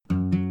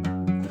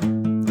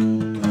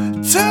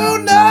Two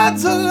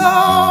nuts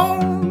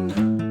alone.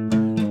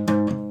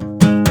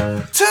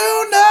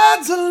 Two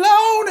nuts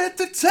alone at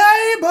the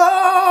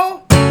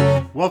table.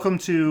 Welcome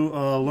to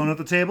Alone at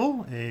the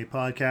Table, a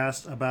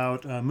podcast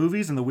about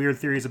movies and the weird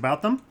theories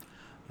about them.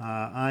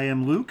 I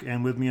am Luke,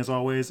 and with me as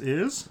always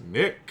is...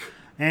 Nick.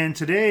 And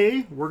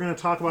today we're going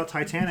to talk about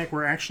Titanic.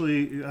 We're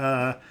actually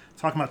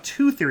talking about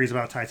two theories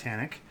about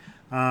Titanic.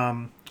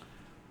 The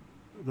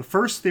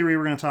first theory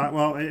we're going to talk...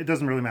 Well, it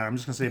doesn't really matter. I'm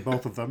just going to say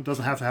both of them. It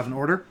doesn't have to have an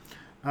order.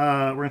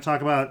 We're going to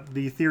talk about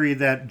the theory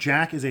that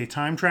Jack is a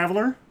time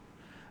traveler.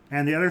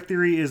 And the other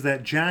theory is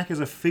that Jack is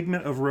a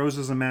figment of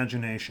Rose's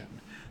imagination.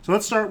 So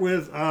let's start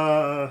with,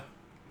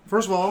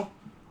 first of all,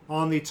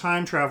 on the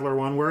time traveler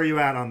one, where are you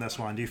at on this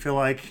one? Do you feel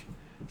like...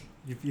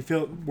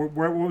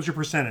 what was your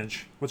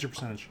percentage? What's your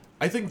percentage?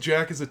 I think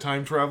Jack is a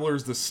time traveler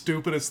is the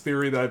stupidest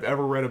theory that I've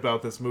ever read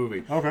about this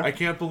movie. Okay. I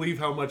can't believe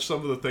how much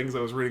some of the things I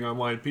was reading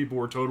online, people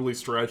were totally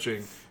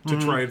stretching to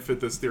try and fit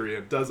this theory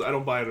in. I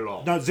don't buy it at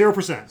all. No, 0%.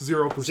 0%.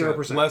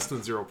 0%. Less than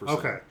 0%.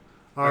 Okay.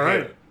 All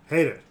right.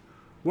 Hate it.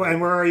 Well,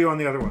 and where are you on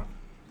the other one?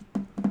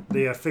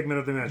 The figment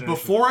of the imagination.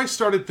 Before I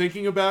started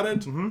thinking about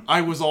it, I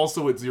was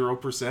also at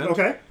 0%.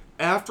 Okay.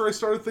 After I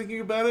started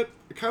thinking about it,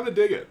 I kind of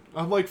dig it.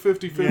 I'm like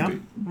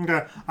 50-50. Yeah.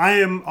 Okay.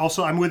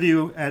 I'm with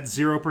you at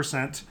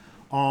 0%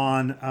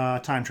 on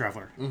Time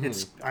Traveler.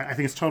 I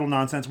think it's total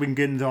nonsense. We can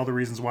get into all the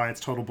reasons why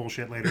it's total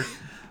bullshit later.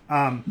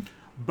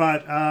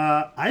 But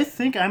I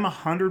think I'm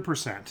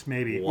 100%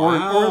 maybe.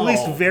 Wow. Or at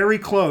least very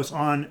close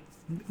on,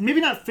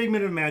 maybe not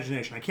figment of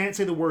imagination. I can't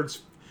say the words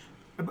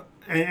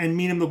and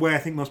mean them the way I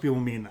think most people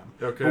mean them.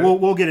 Okay. But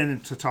we'll get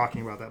into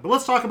talking about that. But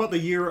let's talk about the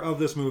year of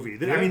this movie.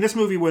 Yeah. I mean, this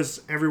movie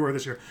was everywhere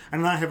this year.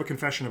 And I have a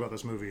confession about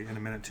this movie in a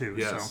minute, too.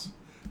 Yes. So.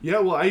 Yeah,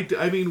 well,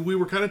 I mean, we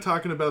were kind of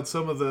talking about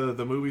some of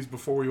the movies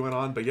before we went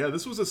on, but yeah,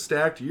 this was a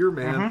stacked year,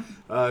 man.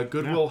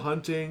 Good Will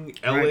Hunting,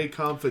 L.A.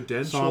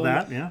 Confidential, Saw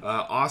that, yeah.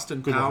 Austin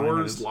Good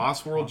Powers,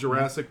 Lost World,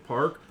 Jurassic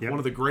Park, Yep. one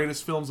of the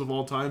greatest films of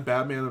all time,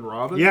 Batman and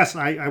Robin. Yes,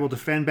 I will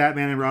defend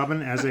Batman and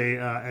Robin as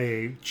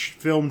a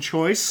film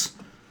choice.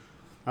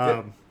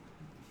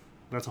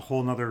 That's a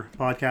whole nother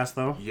podcast,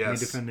 though.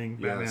 Yes. Me defending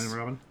Batman and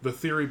Robin. The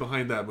theory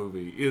behind that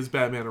movie is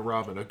Batman and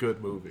Robin a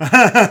good movie?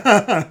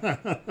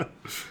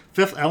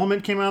 Fifth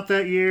Element came out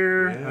that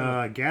year.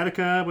 Yeah.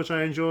 Gattaca, which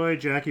I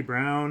enjoyed. Jackie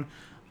Brown.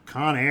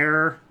 Con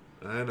Air.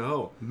 I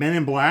know. Men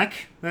in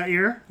Black that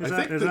year.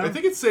 I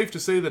think it's safe to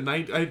say that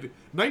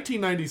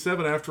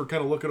 1997, after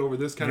kind of looking over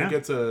this, kind of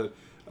gets goes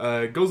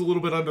a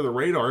little bit under the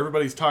radar.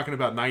 Everybody's talking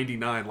about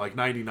 99, like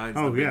 99's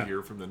the big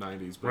year from the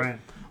 90s. But right.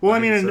 Well, I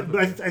mean,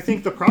 I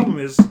think the problem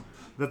is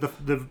that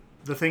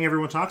the thing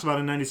everyone talks about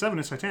in 97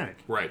 is Titanic.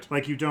 Right.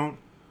 Like,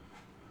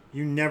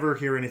 you never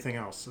hear anything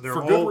else.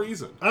 For good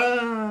reason.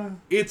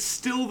 It's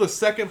still the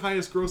second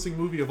highest grossing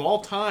movie of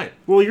all time.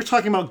 Well, you're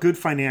talking about good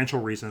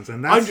financial reasons,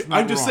 and that's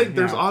I'm just wrong. saying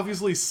there's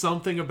obviously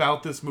something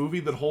about this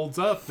movie that holds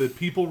up, that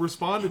people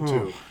responded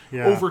to.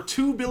 Yeah. Over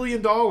 $2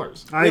 billion.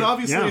 And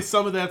obviously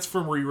some of that's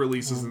from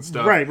re-releases and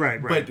stuff.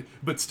 Right.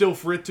 But still,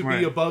 for it to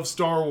be above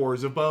Star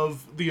Wars,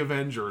 above the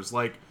Avengers,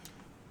 like...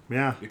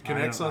 Yeah, it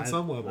connects on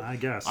some level. I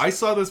guess. I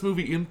saw this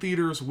movie in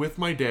theaters with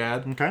my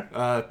dad. Okay.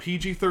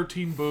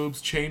 PG-13 boobs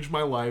changed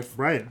my life.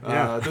 Right.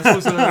 Yeah. This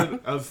was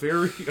a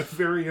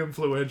very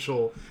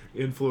influential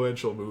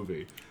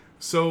movie.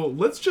 So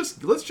let's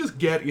just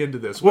get into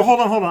this. Well,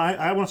 hold on.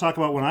 I want to talk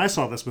about when I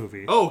saw this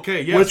movie. Oh,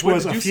 okay. Yes. Which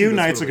was a few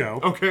nights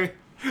ago. Okay.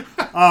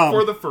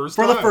 For the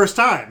first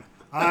time.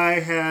 I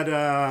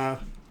had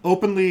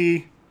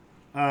openly.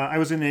 I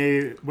was in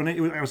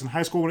I was in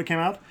high school when it came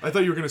out. I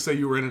thought you were going to say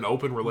you were in an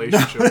open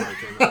relationship when it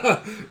came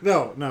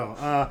out.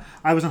 No.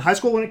 I was in high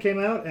school when it came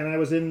out, and I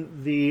was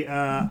in the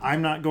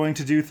I'm not going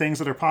to do things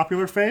that are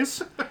popular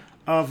phase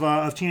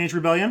of Teenage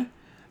Rebellion.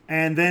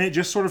 And then it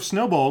just sort of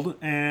snowballed,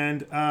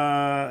 and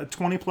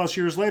 20 plus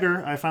years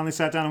later, I finally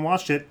sat down and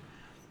watched it,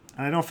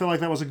 and I don't feel like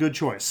that was a good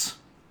choice.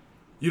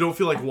 You don't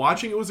feel like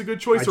watching it was a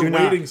good choice, or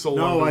waiting so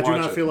long to watch it? No, I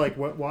do not feel like...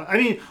 I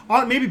mean,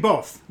 maybe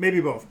both.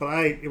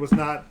 But it was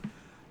not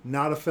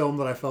a film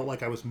that I felt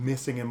like I was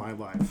missing in my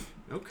life.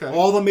 Okay.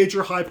 All the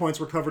major high points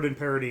were covered in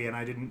parody, and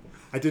I didn't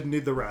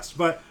need the rest.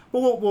 But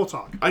we'll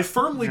talk. I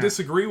firmly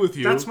disagree with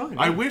you. That's fine.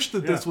 I wish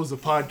that this was a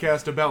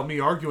podcast about me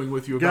arguing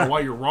with you about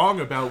why you're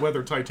wrong about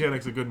whether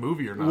Titanic's a good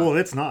movie or not. Well,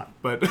 it's not.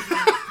 But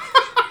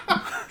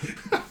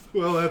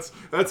well, that's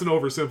an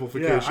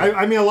oversimplification. Yeah,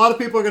 I mean, a lot of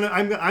people are gonna.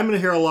 I'm gonna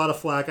hear a lot of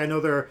flack. I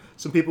know there are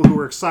some people who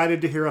were excited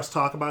to hear us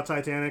talk about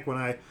Titanic when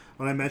I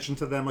mentioned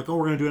to them, like, oh,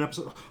 we're going to do an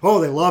episode.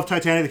 Oh, they love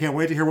Titanic. They can't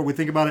wait to hear what we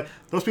think about it.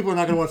 Those people are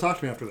not going to want to talk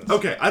to me after this.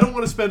 Okay, I don't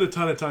want to spend a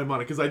ton of time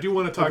on it because I do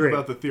want to talk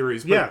about the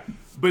theories. But,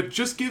 but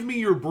just give me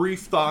your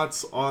brief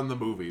thoughts on the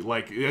movie.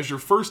 Like, as your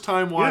first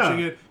time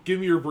watching it, give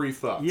me your brief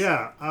thoughts.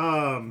 Yeah.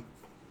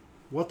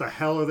 What the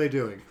hell are they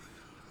doing?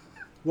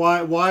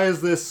 Why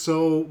is this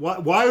so...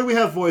 Why do we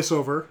have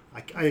voiceover?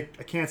 I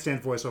can't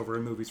stand voiceover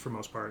in movies for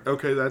most part.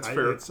 Okay, that's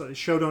fair. It's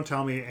show don't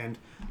tell me, and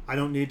I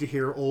don't need to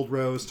hear old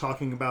Rose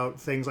talking about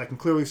things I can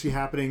clearly see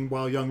happening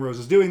while young Rose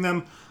is doing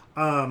them.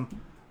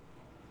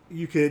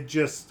 You could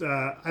just...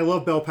 I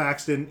love Bill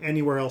Paxton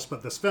anywhere else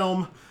but this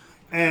film.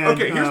 And,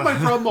 okay, here's my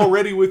problem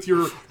already with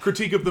your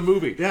critique of the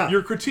movie. Yeah.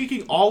 You're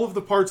critiquing all of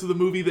the parts of the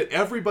movie that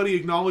everybody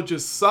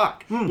acknowledges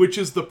suck, which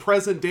is the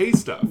present day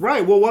stuff.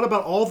 Right. Well, what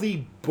about all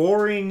the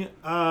boring,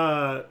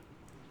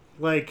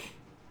 like,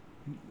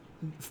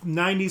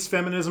 90s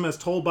feminism as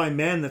told by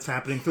men that's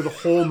happening through the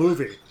whole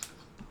movie?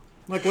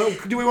 Like,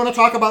 do we want to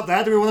talk about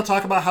that? Do we want to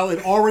talk about how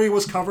it already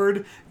was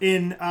covered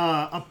in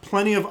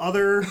plenty of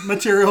other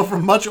material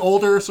from much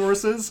older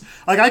sources?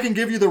 Like, I can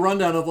give you the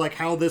rundown of, like,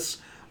 how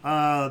this...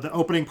 the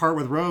opening part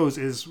with Rose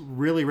is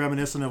really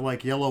reminiscent of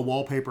like yellow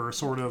wallpaper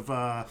sort of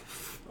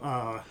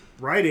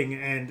writing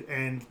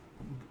and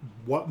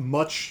what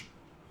much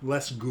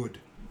less good.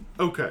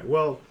 Okay,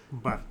 well,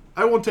 But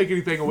I won't take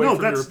anything away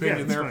from your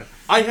opinion that's there. fine.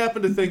 I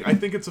happen to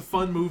think it's a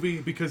fun movie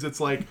because it's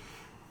like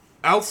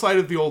outside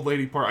of the old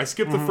lady part. I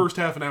skip the first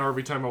half an hour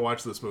every time I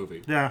watch this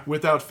movie. Yeah.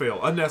 Without fail.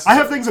 Unnecessary. I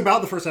have things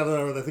about the first half of the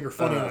hour that I think are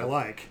funny and I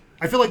like.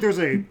 I feel like there's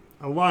a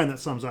line that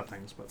sums up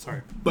things, but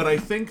sorry. But I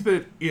think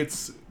that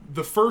it's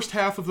the first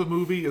half of the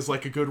movie is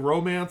like a good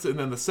romance, and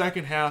then the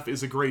second half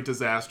is a great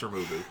disaster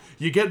movie.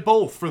 You get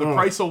both for the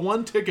price of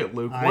one ticket,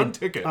 Luke. One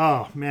ticket.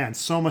 Oh, man,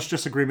 so much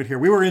disagreement here.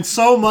 We were in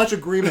so much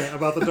agreement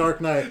about The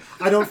Dark Knight.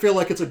 I don't feel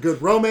like it's a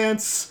good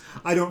romance.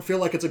 I don't feel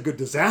like it's a good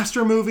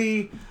disaster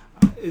movie.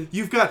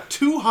 You've got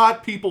two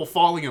hot people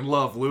falling in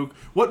love, Luke.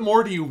 What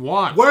more do you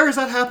want? Where is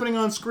that happening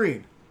on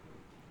screen?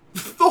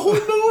 The whole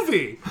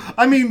movie.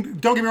 I mean,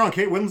 don't get me wrong,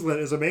 Kate Winslet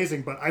is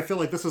amazing, but I feel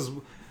like this is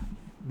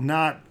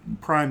not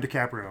prime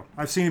DiCaprio.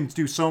 I've seen him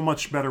do so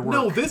much better work.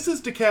 No, this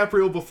is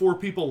DiCaprio before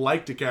people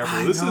like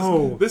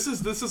DiCaprio. This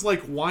is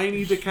like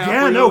whiny DiCaprio.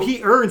 Yeah, no,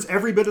 he earns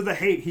every bit of the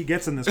hate he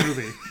gets in this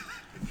movie.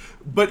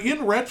 But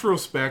in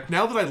retrospect,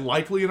 now that I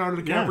like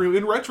Leonardo DiCaprio,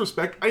 in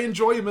retrospect, I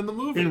enjoy him in the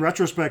movie. In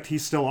retrospect,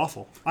 he's still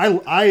awful.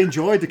 I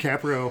enjoy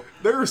DiCaprio.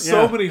 There are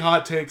so many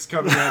hot takes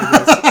coming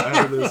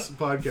out of this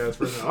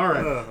podcast right now. All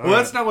right. Well,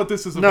 that's not what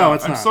this is about. No,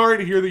 it's I'm not. sorry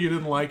to hear that you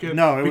didn't like it.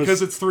 No,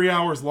 because it's 3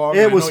 hours long.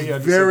 It and I was know you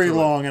had to very sit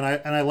through long, and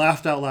I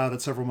laughed out loud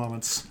at several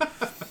moments.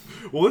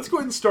 Well, let's go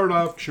ahead and start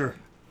off. Sure.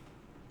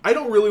 I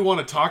don't really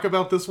want to talk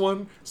about this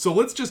one, so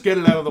let's just get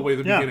it out of the way at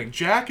the Yeah. beginning.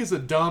 Jack is a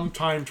dumb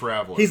time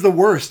traveler. He's the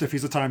worst if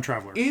he's a time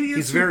traveler. Idiots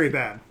He's who- very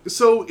bad.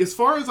 So, as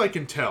far as I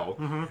can tell,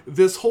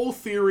 this whole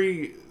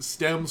theory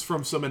stems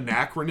from some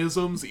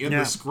anachronisms in Yeah.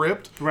 the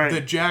script Right.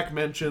 that Jack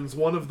mentions.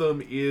 One of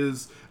them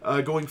is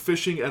going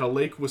fishing at a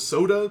lake with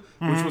soda,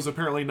 which was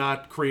apparently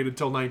not created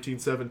till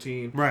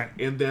 1917. Right.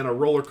 And then a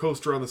roller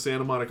coaster on the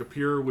Santa Monica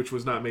Pier, which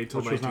was not made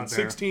till Which was not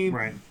there. 1916.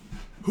 Right.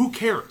 Who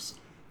cares?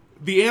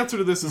 The answer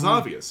to this is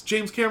obvious.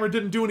 James Cameron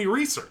didn't do any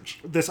research.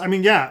 Based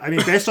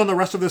on the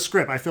rest of this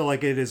script, I feel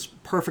like it is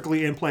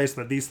perfectly in place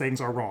that these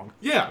things are wrong.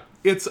 Yeah,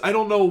 I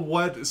don't know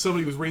what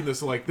somebody was reading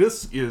this like.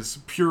 This is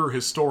pure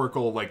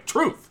historical like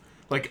truth.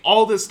 Like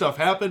all this stuff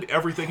happened.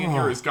 Everything in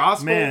here is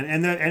gospel. Man,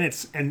 and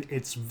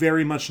it's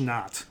very much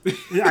not.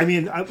 I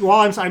mean,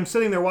 while I'm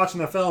sitting there watching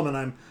the film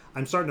and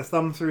I'm starting to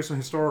thumb through some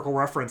historical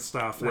reference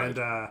stuff, Right.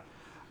 and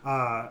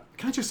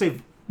can I just say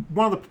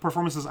one of the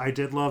performances I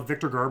did love,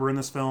 Victor Garber in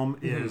this film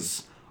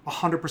is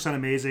 100%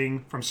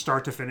 amazing from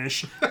start to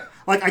finish.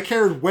 Like I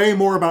cared way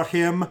more about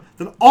him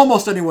than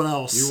almost anyone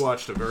else. You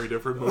watched a very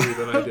different movie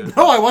than I did.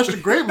 No, I watched a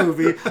great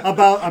movie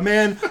about a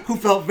man who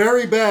felt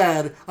very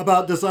bad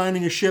about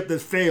designing a ship that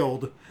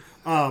failed,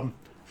 and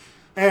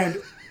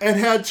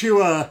had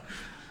to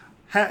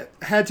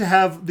had to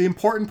have the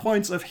important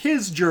points of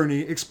his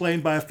journey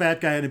explained by a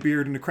fat guy in a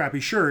beard and a crappy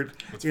shirt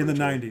in the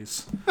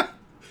 90s.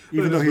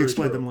 Even though he very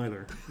explained true. them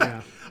later.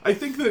 Yeah. I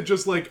think that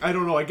just like I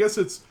don't know. I guess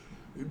it's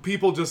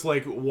people just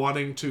like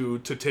wanting to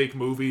take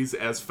movies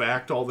as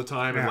fact all the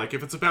time, and Yeah. like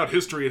if it's about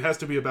history, it has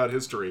to be about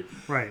history.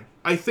 Right.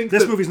 I think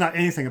This that, movie's not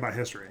anything about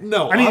history.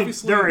 No, I mean,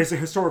 obviously- there is a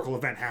historical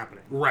event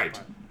happening. Right.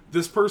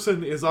 This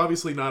person is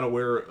obviously not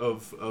aware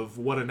of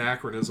what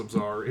anachronisms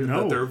are, and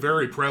No. that they're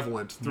very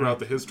prevalent throughout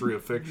the history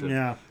of fiction.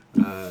 Yeah.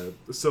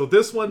 So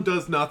this one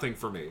does nothing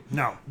for me.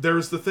 No.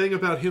 There's the thing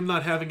about him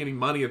not having any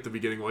money at the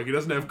beginning, like he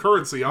doesn't have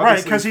currency. Right,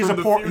 Obviously, because he's from a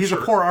the poor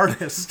future.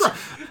 artist.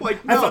 Like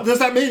I no, thought, does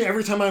that mean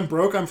every time I'm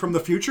broke, I'm from the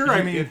future?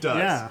 I mean, it does.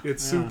 Yeah, It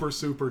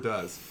super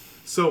does.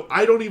 So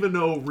I don't even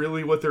know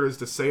really what there is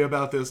to say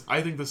about this.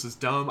 I think this is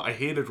dumb. I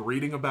hated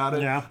reading about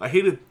it. Yeah. I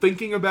hated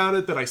thinking about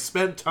it. That I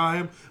spent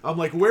time. I'm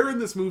like, where in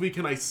this movie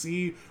can I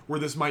see where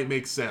this might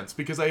make sense?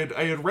 Because I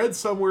had read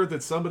somewhere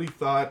that somebody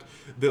thought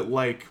that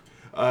like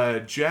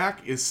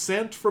Jack is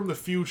sent from the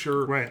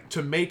future Right.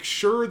 to make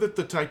sure that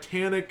the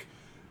Titanic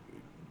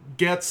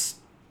gets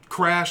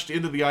crashed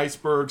into the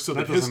iceberg, so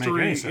that doesn't make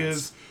history any sense.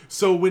 is.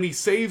 So when he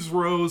saves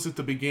Rose at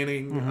the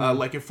beginning,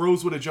 like if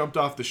Rose would have jumped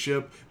off the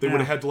ship, they would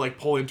have had to like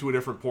pull into a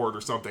different port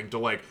or something to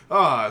like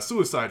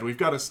suicide. We've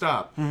got to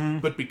stop.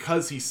 But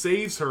because he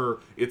saves her,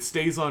 it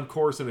stays on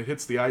course and it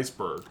hits the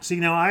iceberg. See,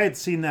 now I had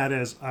seen that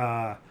as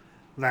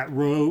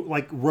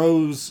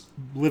Rose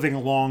living a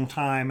long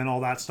time and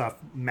all that stuff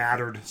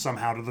mattered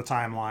somehow to the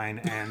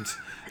timeline,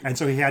 and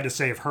so he had to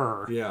save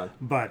her. Yeah.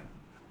 But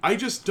I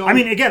just don't. I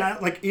mean, again,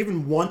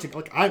 even wanting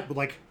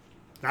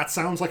that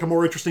sounds like a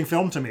more interesting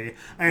film to me,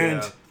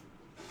 and Yeah.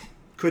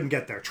 couldn't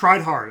get there.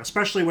 Tried hard,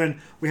 especially when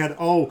we had,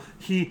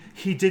 he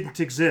didn't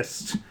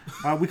exist.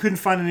 We couldn't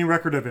find any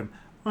record of him.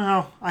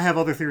 Well, I have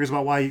other theories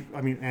about why,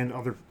 and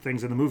other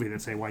things in the movie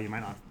that say why you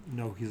might not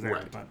know he's there.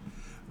 Right. But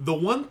the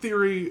one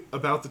theory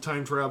about the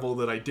time travel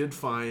that I did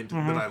find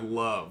that I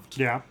loved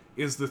yeah.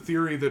 is the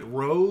theory that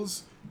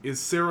Rose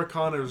is Sarah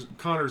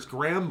Connor's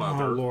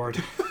grandmother. Oh,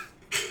 Lord.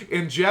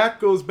 And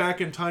Jack goes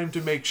back in time to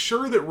make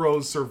sure that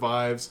Rose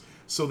survives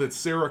so that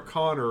Sarah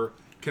Connor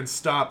can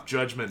stop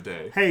Judgment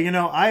Day. Hey,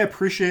 I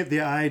appreciate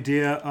the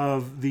idea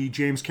of the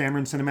James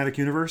Cameron Cinematic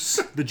Universe,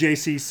 the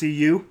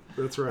JCCU.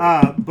 That's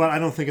right. But I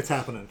don't think it's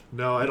happening.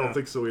 No, I don't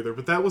think so either.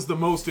 But that was the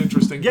most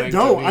interesting Yeah, thing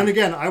no, to me. and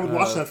again, I would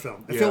watch that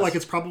film. I feel yes. like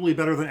it's probably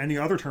better than any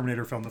other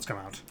Terminator film that's come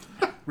out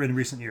in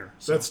recent years.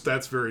 So.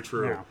 That's very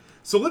true. Yeah.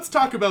 So let's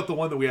talk about the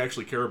one that we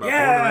actually care about, the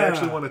one Yeah. that I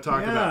actually want to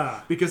talk Yeah.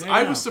 about. Because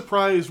I was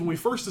surprised when we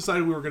first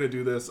decided we were going to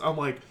do this. I'm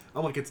like,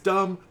 it's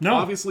dumb. No.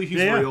 Obviously, he's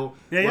Yeah. real.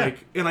 Yeah.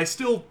 And I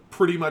still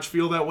pretty much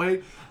feel that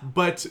way.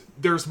 But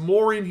there's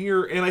more in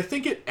here, and I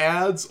think it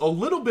adds a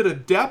little bit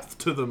of depth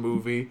to the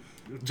movie.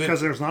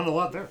 Because there's not a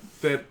lot there.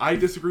 That I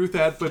disagree with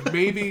that, but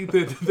maybe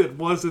that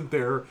wasn't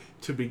there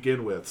to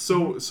begin with.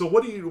 So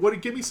what do you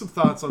give me some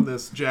thoughts on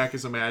this Jack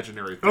is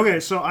imaginary thing? Okay,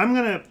 so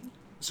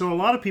so a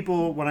lot of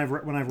people when I've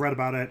read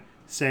about it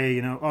say,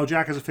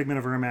 Jack is a figment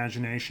of her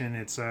imagination.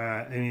 It's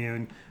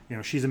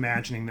she's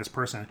imagining this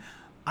person.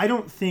 I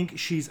don't think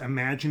she's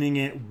imagining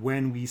it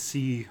when we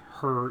see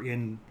her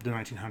in the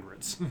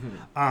 1900s.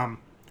 Mm-hmm.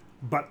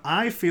 But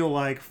I feel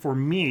like for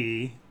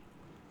me,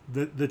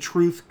 the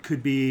truth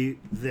could be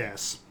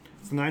this.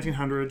 It's the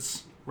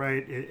 1900s,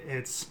 right?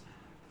 It's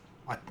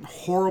a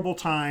horrible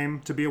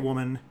time to be a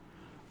woman,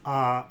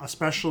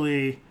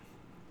 especially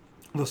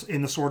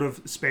in the sort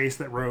of space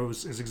that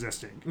Rose is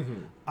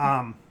existing.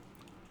 Mm-hmm.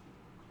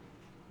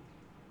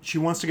 She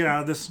wants to get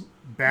out of this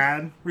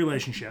bad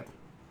relationship,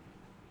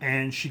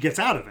 and she gets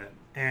out of it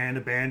and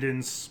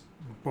abandons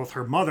both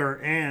her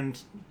mother and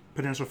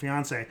potential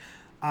fiance.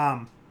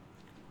 But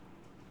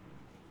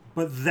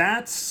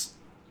that's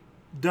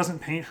doesn't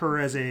paint her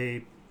as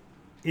a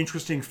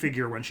interesting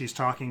figure when she's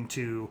talking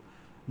to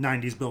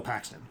 90s Bill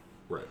Paxton.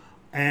 Right.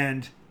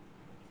 And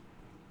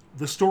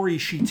the story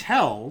she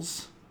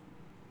tells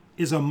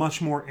is a much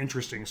more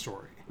interesting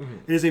story. Mm-hmm.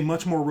 It is a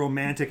much more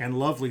romantic and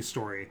lovely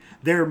story.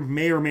 There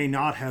may or may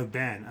not have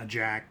been a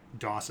Jack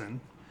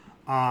Dawson.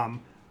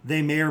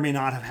 They may or may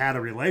not have had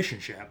a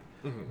relationship.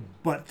 Mm-hmm.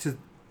 But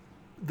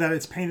that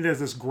it's painted as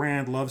this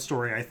grand love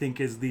story, I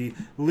think, is the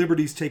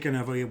liberties taken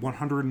of a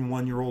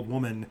 101-year-old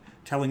woman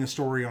telling a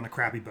story on a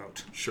crappy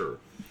boat. Sure.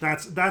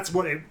 That's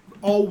what it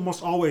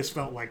almost always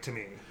felt like to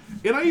me.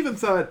 And I even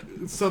thought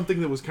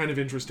something that was kind of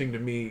interesting to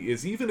me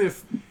is even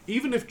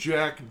if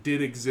Jack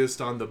did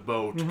exist on the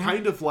boat, mm-hmm.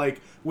 kind of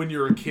like when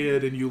you're a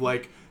kid and you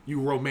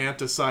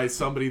romanticize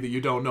somebody that you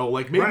don't know.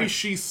 Like maybe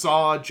she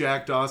saw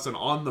Jack Dawson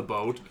on the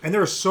boat. And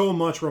there's so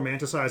much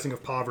romanticizing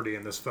of poverty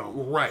in this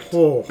film. Right.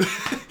 Oh.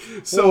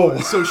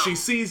 So she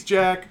sees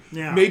Jack.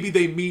 Yeah. Maybe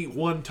they meet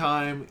one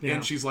time and Yeah.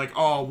 she's like,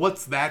 oh,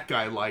 what's that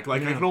guy like?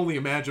 Like, I can only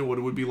imagine what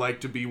it would be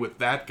like to be with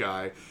that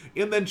guy.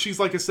 And then she's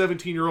like a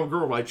 17-year-old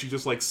girl, right? She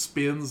just like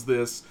spins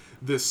this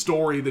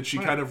story that she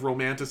kind of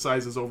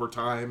romanticizes over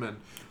time. And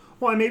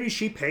well, and maybe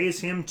she pays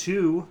him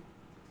to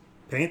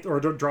paint or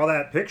draw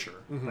that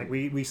picture. Mm-hmm. Like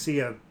we see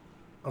a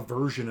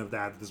version of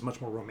that that's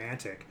much more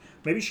romantic.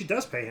 Maybe she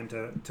does pay him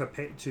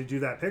to do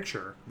that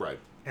picture. Right.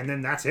 And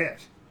then that's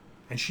it.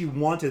 And she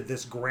wanted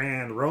this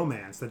grand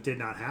romance that did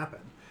not happen.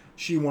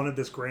 She wanted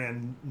this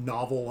grand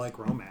novel-like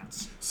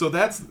romance. So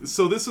this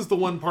is the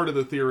one part of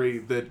the theory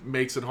that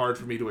makes it hard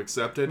for me to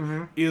accept it,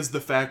 mm-hmm. is the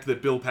fact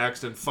that Bill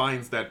Paxton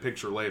finds that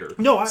picture later.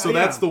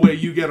 That's the way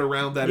you get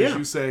around that, is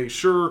you say,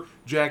 sure,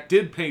 Jack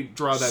did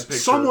draw that picture.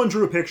 Someone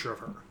drew a picture of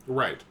her.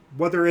 Right.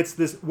 Whether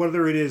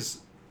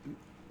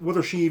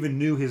she even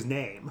knew his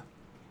name,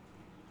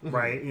 mm-hmm.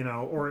 right?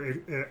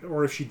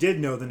 Or if she did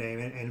know the name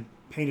and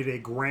painted a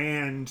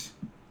grand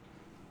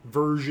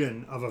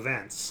version of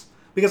events.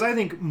 Because I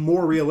think the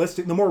more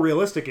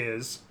realistic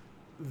is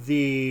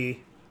the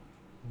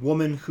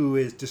woman who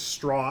is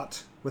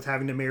distraught with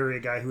having to marry a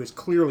guy who is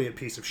clearly a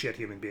piece of shit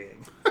human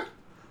being.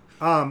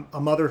 A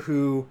mother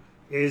who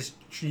is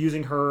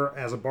using her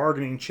as a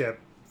bargaining chip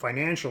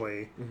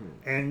financially,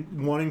 mm-hmm.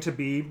 and wanting to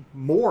be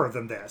more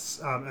than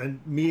this. And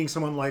meeting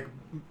someone like,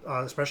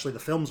 especially the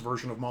film's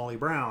version of Molly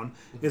Brown,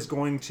 mm-hmm. is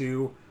going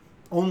to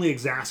only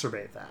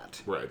exacerbate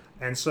that. Right.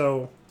 And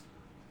so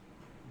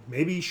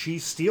maybe she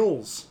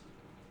steals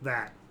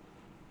that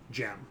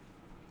gem,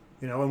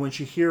 and when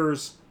she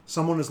hears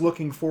someone is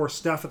looking for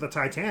stuff at the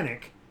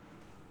Titanic,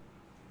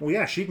 well,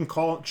 yeah, she can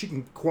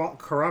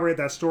corroborate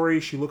that story.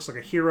 She looks like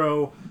a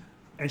hero,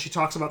 and she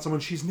talks about someone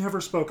she's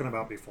never spoken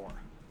about before.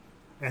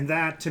 And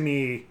that, to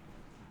me,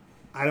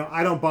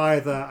 I don't buy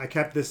I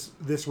kept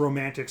this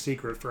romantic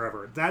secret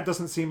forever. That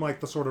doesn't seem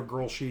like the sort of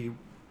girl she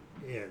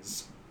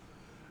is.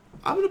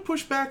 I'm going to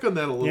push back on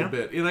that a little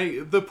bit.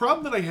 And the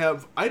problem that I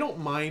have, I don't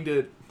mind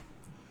it.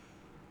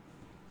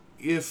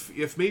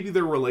 if maybe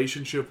their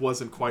relationship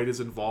wasn't quite as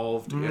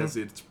involved as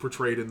it's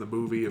portrayed in the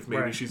movie, if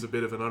maybe Right. she's a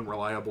bit of an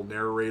unreliable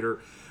narrator.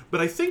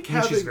 But I think And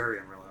having... she's very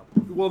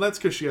unreliable. Well, that's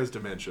because she has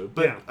dementia.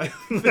 But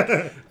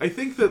Yeah. I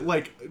think that,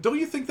 like, don't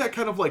you think that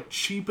kind of, like,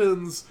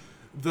 cheapens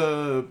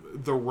the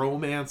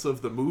romance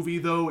of the movie,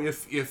 though?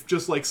 If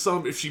just, like,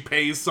 if she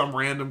pays some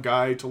random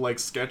guy to, like,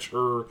 sketch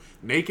her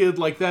naked,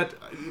 like that...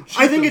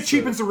 I think it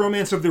cheapens the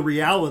romance of the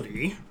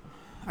reality.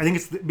 I think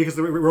it's because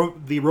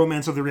the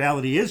romance of the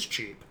reality is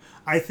cheap.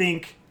 I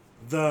think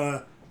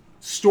the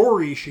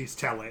story she's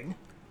telling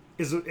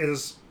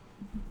is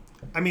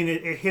I mean,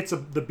 it hits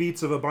the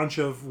beats of a bunch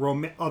of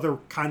other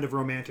kind of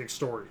romantic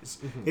stories.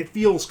 Mm-hmm. It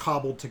feels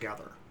cobbled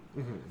together.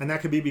 Mm-hmm. And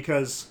that could be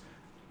because,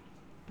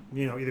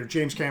 either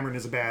James Cameron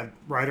is a bad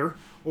writer,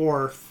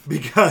 or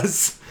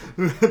because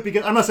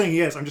I'm not saying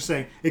he is, I'm just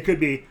saying it could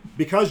be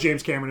because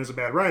James Cameron is a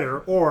bad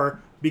writer,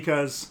 or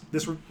because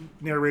this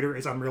narrator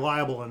is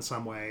unreliable in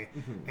some way,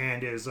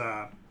 and is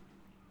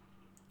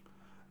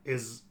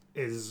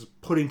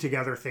putting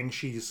together things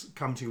she's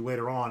come to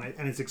later on,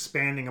 and it's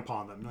expanding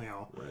upon them.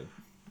 Right.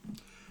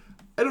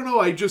 I don't know.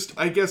 I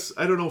guess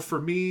I don't know.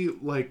 For me,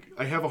 like,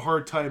 I have a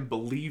hard time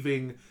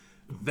believing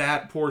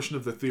that portion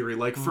of the theory.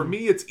 Like, for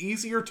me, it's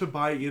easier to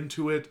buy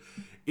into it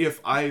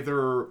if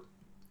either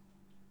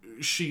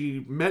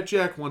she met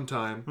Jack one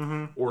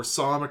time or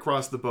saw him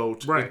across the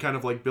boat and kind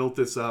of, like, built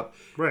this up.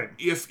 Right.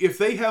 If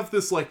they have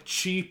this, like,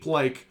 cheap,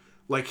 like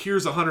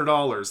here's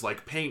 $100,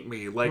 like, paint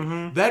me,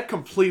 like, that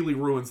completely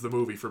ruins the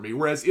movie for me.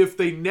 Whereas if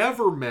they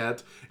never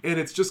met and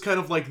it's just kind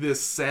of like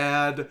this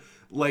sad,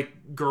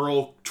 like,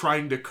 girl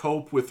trying to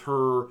cope with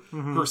her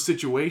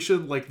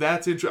situation, like,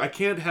 that's interesting. I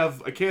can't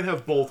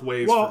have both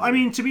ways. Well, I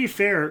mean, to be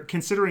fair,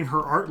 considering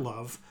her art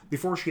love,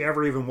 before she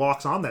ever even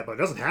walks on that boat, it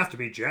doesn't have to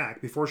be Jack.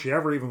 Before she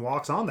ever even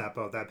walks on that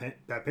boat,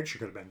 that picture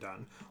could have been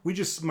done. We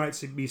just might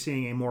be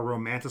seeing a more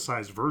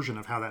romanticized version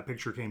of how that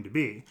picture came to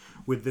be,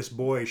 with this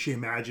boy she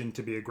imagined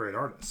to be a great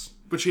artist.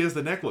 But she has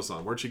the necklace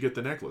on. Where'd she get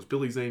the necklace?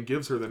 Billy Zane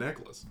gives her the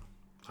necklace.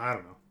 I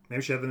don't know.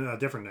 Maybe she had a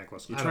different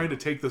necklace. You're trying to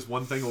take this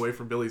one thing away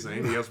from Billy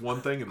Zane. He has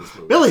one thing in this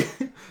movie. Billy!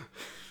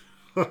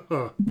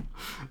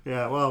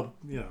 Yeah, well,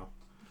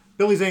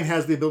 Billy Zane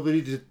has the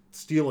ability to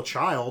steal a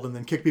child and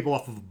then kick people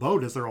off of a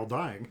boat as they're all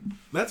dying.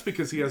 That's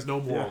because he has no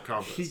moral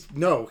compass.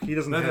 He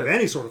doesn't have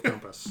any sort of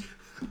compass.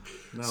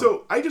 No.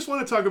 So I just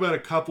want to talk about a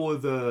couple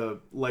of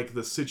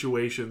the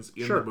situations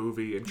in the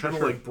movie and kind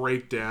of like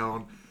break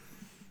down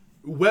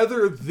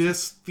whether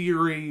this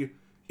theory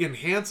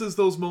enhances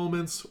those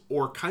moments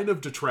or kind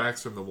of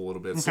detracts from them a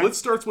little bit. Okay. So let's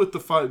start with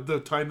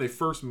the time they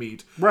first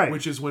meet,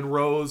 which is when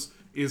Rose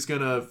is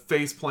gonna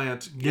face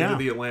plant into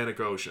the Atlantic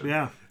Ocean.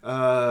 Yeah.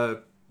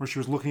 Where she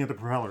was looking at the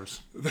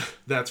propellers.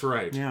 That's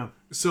right. Yeah.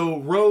 So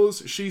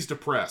Rose, she's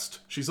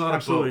depressed. She's on a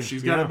boat.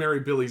 She's got to marry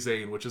Billy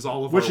Zane, which is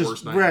all of our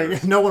worst nightmares.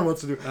 Right. No one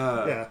wants to do.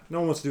 No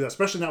one wants to do that,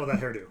 especially not with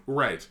that hairdo.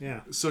 Right. Yeah.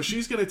 So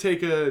she's going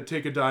to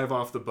take a dive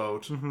off the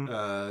boat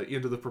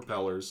into the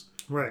propellers.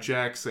 Right.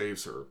 Jack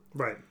saves her.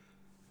 Right.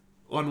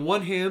 On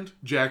one hand,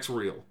 Jack's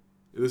real.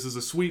 This is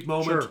a sweet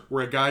moment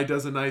where a guy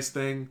does a nice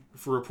thing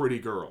for a pretty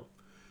girl.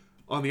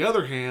 On the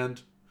other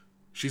hand,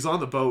 she's on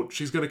the boat.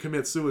 She's going to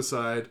commit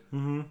suicide.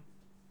 Mm-hmm.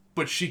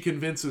 But she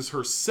convinces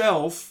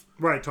herself...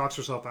 Right, talks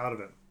herself out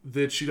of it.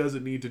 ...that she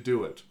doesn't need to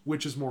do it.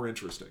 Which is more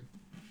interesting?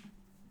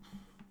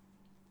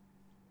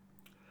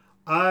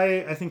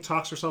 I think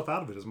talks herself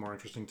out of it is more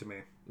interesting to me.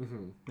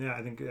 Mm-hmm. Yeah,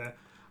 I think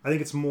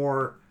it's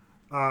more...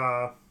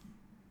 I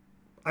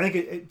think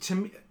it to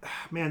me...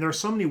 Man, there are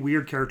so many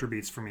weird character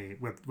beats for me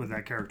with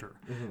that character.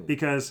 Mm-hmm.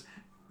 Because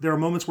there are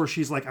moments where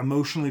she's, like,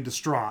 emotionally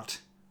distraught.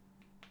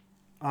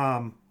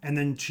 And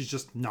then she's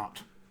just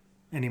not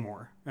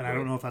anymore, and I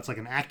don't know if that's like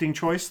an acting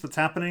choice that's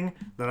happening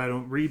that I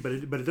don't read, but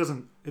it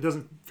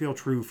doesn't feel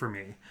true for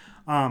me.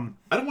 I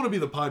don't want to be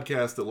the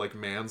podcast that like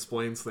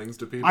mansplains things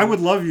to people. I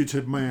would love you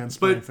to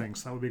mansplain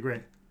things. That would be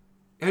great.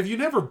 Have you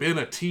never been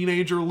a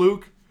teenager,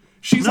 Luke?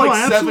 She's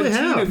like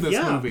 17 in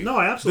this movie. No,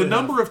 I absolutely The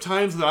number of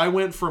times that I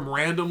went from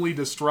randomly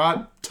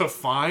distraught to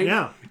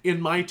fine in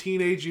my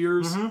teenage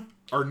years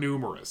are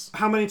numerous.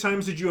 How many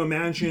times did you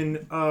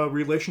imagine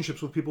relationships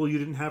with people you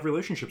didn't have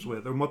relationships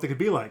with, and what they could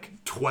be like?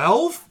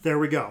 12? There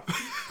we go.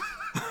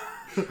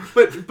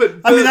 but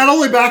I mean, that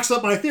only backs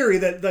up my theory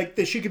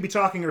that she could be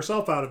talking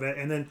herself out of it,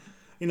 and then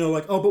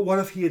like, oh, but what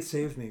if he had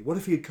saved me? What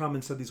if he had come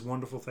and said these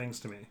wonderful things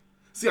to me?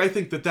 See, I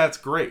think that's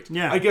great.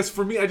 Yeah. I guess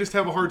for me, I just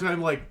have a hard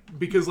time,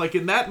 because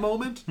in that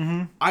moment,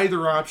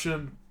 either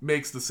option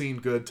makes the scene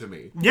good to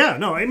me. Yeah,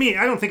 no, I mean,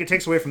 I don't think it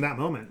takes away from that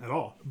moment at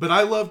all. But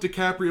I love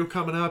DiCaprio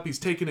coming up. He's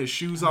taking his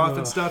shoes off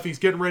and stuff. He's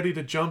getting ready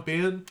to jump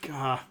in.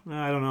 I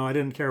don't know. I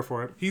didn't care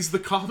for it. He's the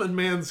common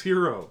man's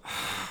hero.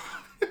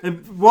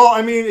 Well,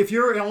 I mean, if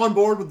you're on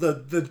board with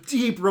the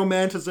deep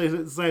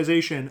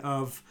romanticization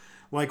of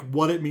like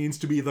what it means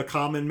to be the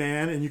common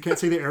man, and you can't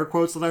see the air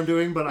quotes that I'm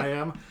doing, but I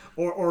am,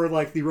 or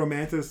like the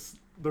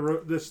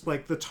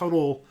the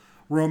total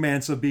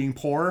romance of being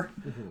poor.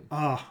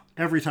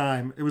 Every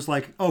time it was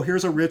like, oh,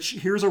 here's a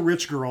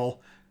rich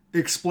girl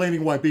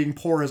explaining why being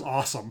poor is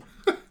awesome.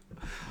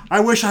 I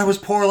wish I was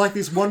poor like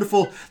these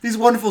wonderful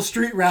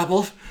street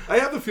rabble. I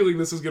have a feeling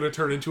this is going to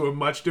turn into a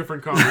much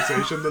different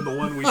conversation than the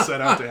one we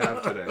set out to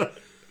have today.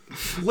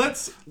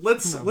 Let's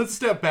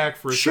step back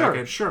for a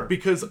second. Sure.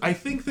 Because I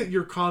think that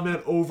your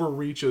comment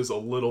overreaches a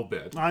little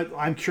bit.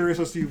 I'm curious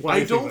as to why.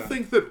 I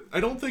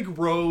don't think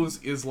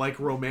Rose is like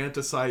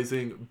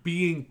romanticizing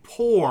being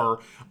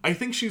poor. I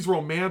think she's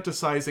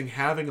romanticizing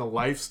having a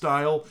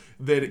lifestyle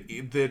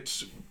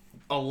that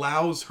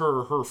allows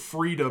her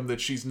freedom that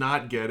she's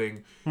not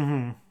getting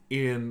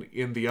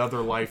in the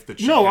other life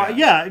that she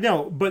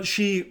has. But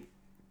she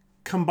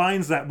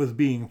combines that with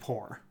being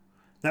poor.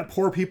 That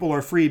poor people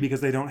are free because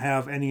they don't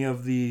have any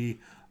of the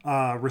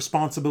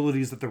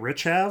responsibilities that the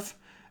rich have.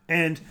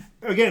 And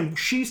again,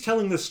 she's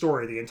telling this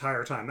story the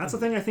entire time. That's the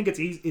thing I think is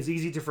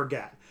easy to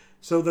forget.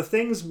 So the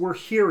things we're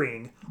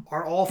hearing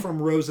are all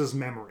from Rose's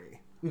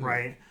memory,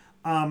 right?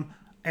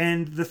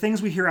 And the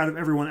things we hear out of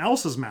everyone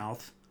else's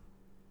mouth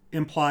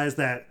implies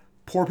that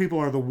poor people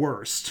are the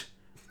worst,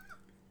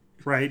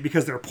 right?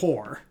 Because they're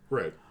poor.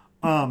 Right.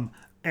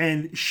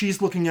 And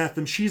she's looking at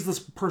them. She's this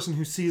person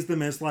who sees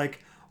them as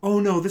like, oh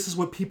no, this is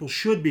what people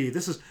should be.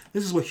 This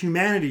is what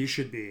humanity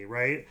should be,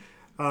 right?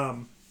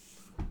 And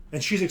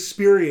she's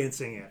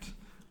experiencing it.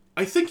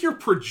 I think you're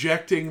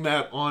projecting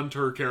that onto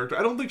her character.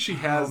 I don't think she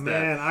has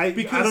that. Man, I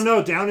don't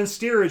know. Down in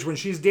steerage when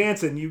she's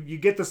dancing, you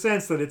get the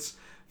sense that it's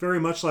very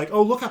much like,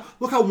 oh, look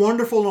how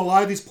wonderful and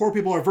alive these poor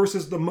people are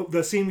versus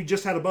the scene we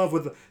just had above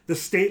with the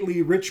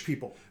stately rich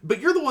people.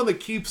 But you're the one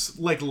that keeps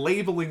like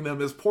labeling them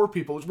as poor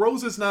people.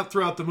 Rose is not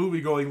throughout the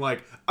movie going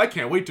like, I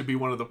can't wait to be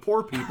one of the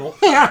poor people.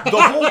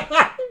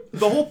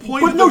 The whole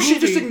point of the movie... she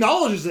just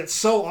acknowledges it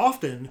so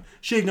often.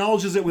 She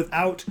acknowledges it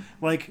without,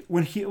 like,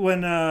 when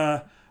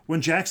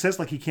Jack says,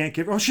 like, he can't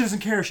give her... Oh, she doesn't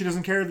care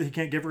that he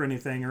can't give her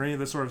anything or any of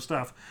this sort of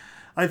stuff.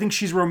 I think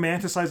she's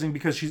romanticizing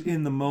because she's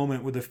in the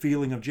moment with the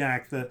feeling of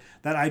Jack, that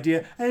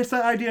idea... And it's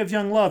that idea of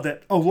young love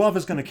that, love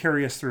is going to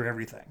carry us through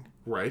everything.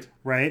 Right.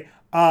 Right?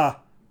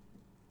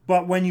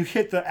 But when you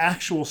hit the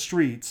actual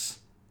streets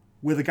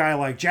with a guy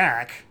like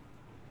Jack's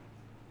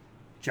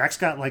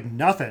got like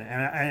nothing,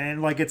 and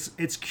like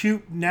it's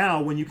cute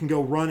now when you can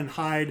go run and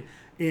hide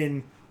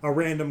in a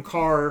random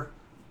car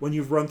when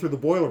you've run through the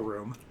boiler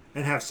room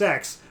and have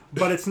sex,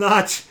 but it's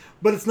not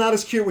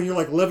as cute when you're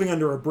like living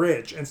under a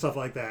bridge and stuff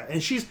like that. And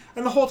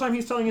the whole time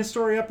he's telling his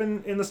story up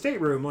in the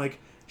stateroom, like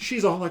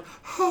she's all like,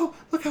 oh,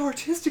 look how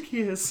artistic he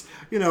is,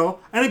 you know.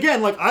 And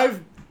again, like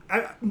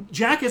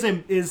Jack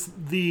is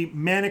the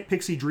manic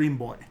pixie dream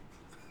boy.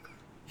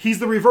 He's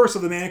the reverse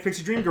of the manic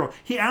pixie dream girl.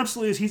 He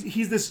absolutely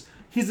is.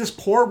 He's this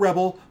poor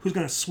rebel who's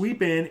going to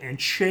sweep in and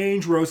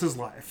change Rose's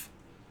life.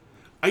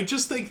 I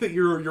just think that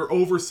you're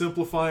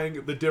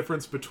oversimplifying the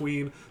difference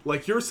between,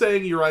 like, you're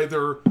saying you're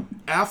either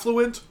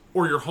affluent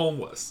or you're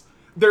homeless.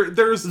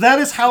 That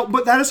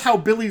is how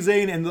Billy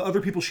Zane and the other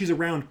people she's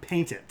around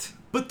paint it.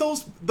 But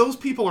those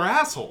people are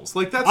assholes.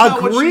 Like, that's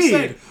not what she's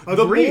saying.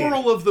 The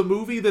moral of the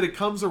movie that it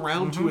comes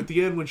around to at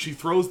the end when she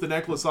throws the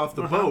necklace off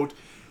the boat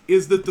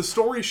is that the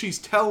story she's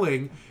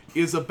telling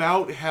is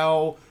about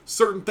how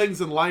certain things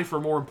in life are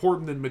more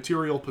important than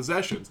material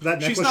possessions. That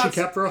necklace she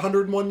kept for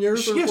 101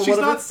 years? She's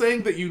not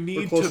saying that you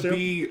need to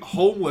be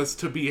homeless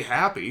to be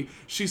happy.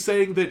 She's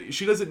saying that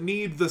she doesn't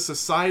need the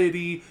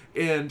society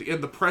and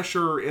the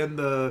pressure and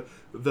the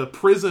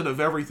prison of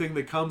everything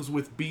that comes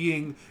with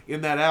being in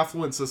that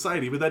affluent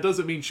society. But that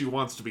doesn't mean she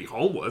wants to be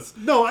homeless.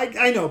 No,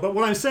 I know. But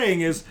what I'm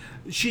saying is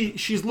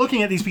she's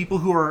looking at these people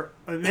who are,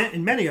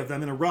 and many of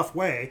them in a rough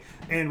way,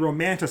 and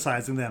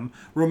romanticizing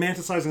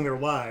their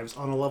lives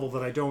on a level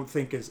that I don't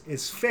think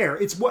is fair.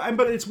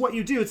 But it's what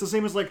you do. It's the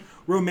same as like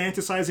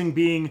romanticizing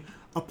being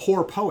a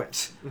poor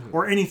poet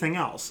or anything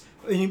else.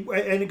 And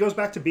it goes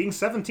back to being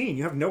 17.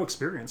 You have no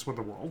experience with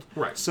the world.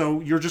 Right. So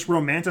you're just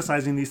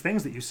romanticizing these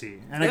things that you see.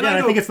 And again,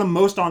 I think it's the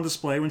most on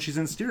display when she's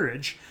in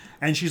steerage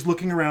and she's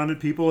looking around at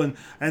people and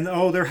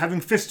they're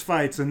having fist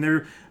fights and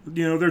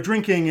they're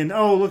drinking and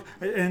look,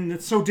 and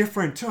it's so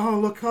different.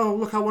 Look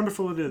how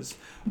wonderful it is.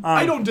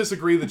 I don't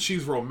disagree that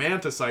she's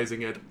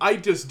romanticizing it. I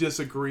just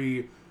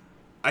disagree,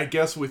 I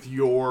guess, with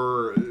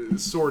your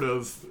sort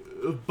of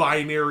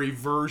binary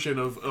version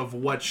of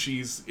what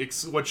she's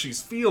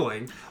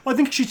feeling. Well, I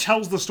think she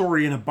tells the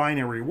story in a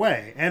binary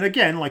way. And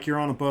again, like you're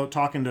on a boat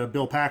talking to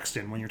Bill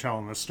Paxton when you're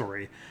telling this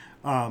story.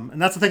 And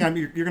that's the thing,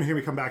 you're going to hear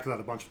me come back to that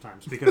a bunch of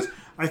times because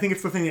I think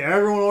it's the thing that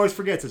everyone always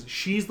forgets is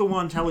she's the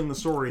one telling the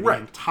story the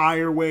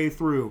entire way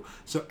through.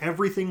 So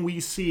everything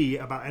we see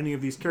about any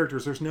of these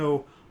characters, there's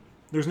no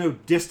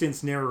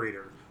distance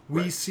narrator.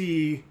 We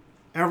see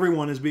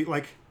everyone as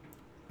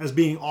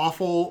being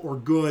awful or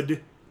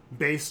good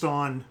based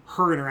on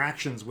her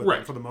interactions with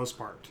them for the most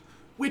part.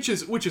 Which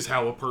is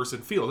how a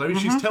person feels. I mean,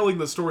 she's telling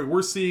the story.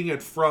 We're seeing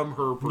it from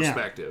her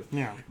perspective.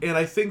 Yeah. And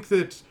I think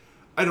that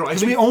I don't know. I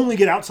Because we think, only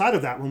get outside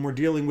of that when we're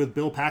dealing with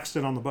Bill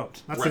Paxton on the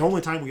boat. That's Right. the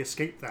only time we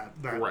escape that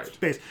Right.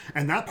 space.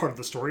 And that part of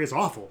the story is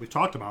awful. We've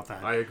talked about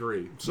that. I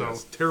agree. So-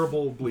 Yes,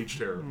 terrible bleach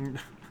hair.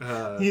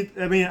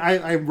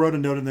 I wrote a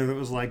note in there that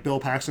was like Bill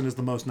Paxton is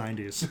the most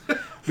 90s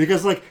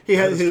because like he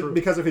had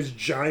because of his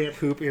giant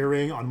hoop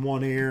earring on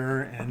one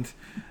ear, and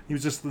he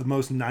was just the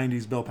most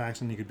 90s Bill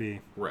Paxton he could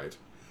be. Right.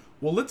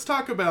 Well, let's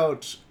talk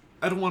about.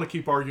 I don't want to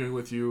keep arguing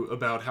with you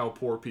about how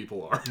poor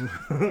people are,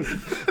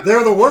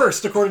 They're the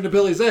worst according to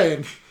Billy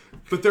Zane.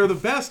 but they're the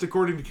best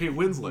according to Kate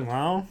Winslet.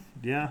 Well,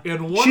 yeah.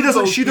 And one she of does.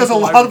 those She does a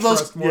people I lot would of those.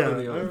 trust more Yeah, than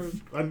the other.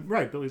 I'm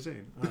right, Billy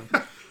Zane.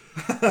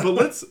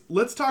 But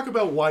let's talk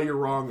about why you're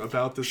wrong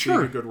about this being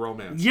a good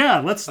romance.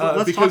 Yeah, let's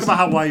talk because-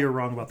 about why you're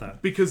wrong about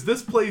that. Because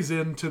this plays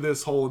into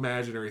this whole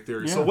imaginary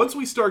theory. So Yeah. once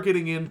we start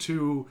getting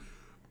into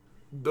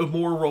the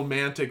more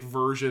romantic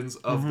versions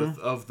of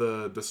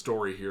the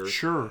story here,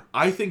 Sure.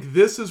 I think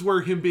this is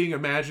where him being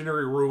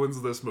imaginary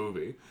ruins this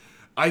movie.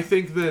 I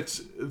think that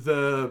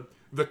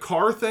the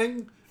car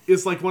thing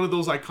is like one of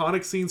those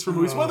iconic scenes from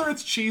movies, whether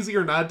it's cheesy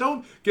or not.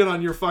 Don't get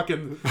on your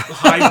fucking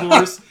high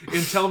horse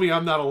and tell me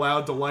I'm not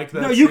allowed to like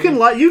that. No, you scene. can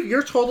like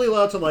you're totally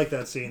allowed to like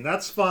that scene.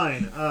 That's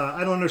fine.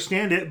 I don't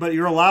understand it, but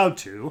you're allowed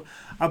to.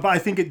 But I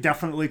think it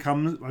definitely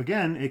comes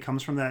again. It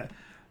comes from that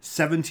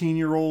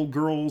 17-year-old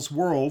girl's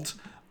world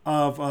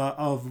of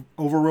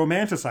over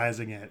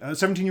romanticizing it.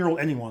 17-year-old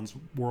anyone's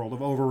world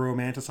of over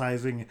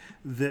romanticizing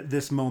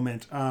this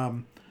moment.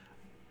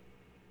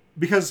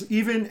 Because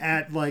even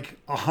at like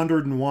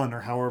 101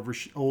 or however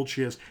old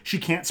she is, she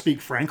can't speak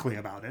frankly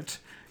about it.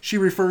 She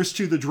refers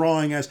to the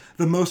drawing as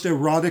the most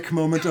erotic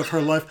moment of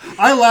her life.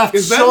 I laughed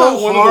Is that so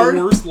not one hard. of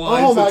the worst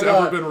lines Oh my that's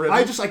God. ever been written?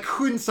 I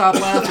couldn't stop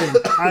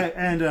laughing.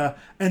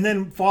 And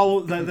then follow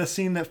the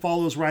scene that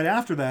follows right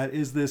after that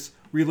is this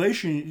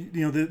relation.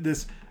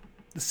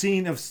 The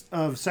scene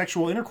of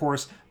sexual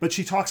intercourse, but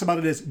she talks about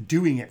it as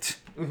doing it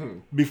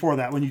before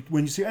that. When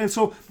you see, and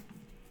so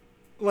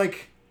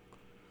like.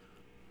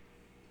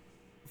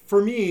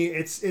 For me,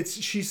 it's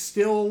she's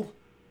still,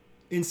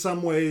 in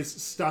some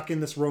ways, stuck in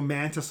this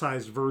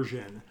romanticized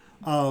version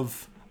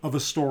of a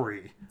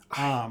story,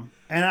 and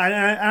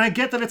I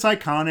get that it's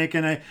iconic,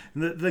 and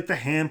like the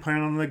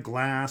handprint on the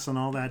glass and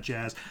all that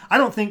jazz. I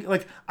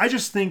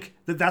just think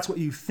that that's what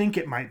you think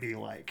it might be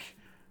like.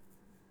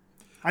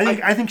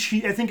 I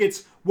think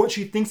it's what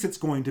she thinks it's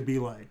going to be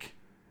like.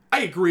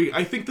 I agree.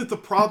 I think that the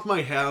problem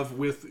I have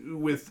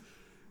with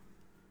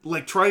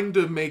like trying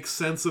to make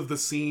sense of the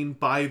scene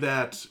by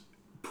that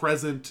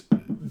present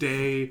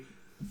day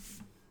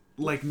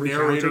like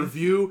narrator Recounting.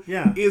 view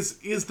Yeah. is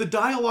the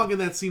dialogue in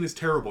that scene is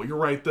terrible. You're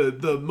right.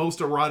 The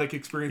most erotic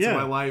experience of Yeah.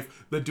 my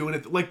life, the doing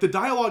it, like the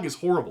dialogue is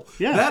horrible.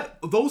 Yeah.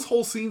 Those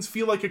whole scenes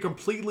feel like a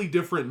completely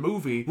different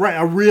movie. Right,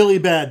 a really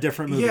bad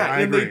different movie. Yeah, I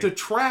and agree. they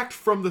detract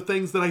from the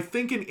things that I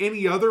think in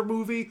any other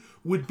movie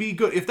would be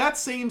good. If that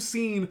same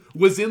scene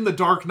was in The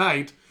Dark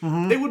Knight,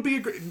 it would be a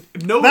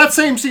great... No, That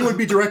same scene would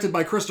be directed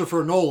by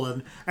Christopher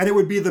Nolan, and it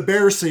would be the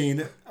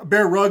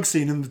bear rug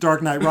scene in The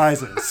Dark Knight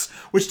Rises,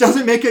 which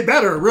doesn't make it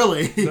better,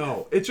 really.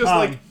 No, it's just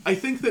like I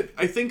think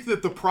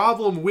that the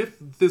problem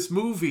with this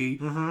movie,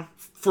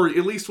 for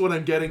at least what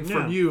I'm getting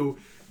from Yeah. you,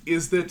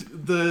 is that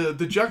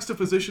the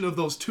juxtaposition of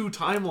those two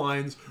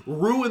timelines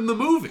ruin the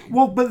movie.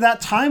 Well, but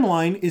that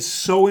timeline is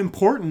so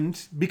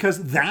important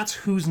because that's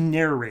who's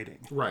narrating.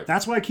 Right.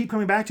 That's what I keep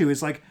coming back to.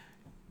 Is like,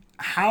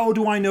 how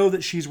do I know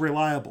that she's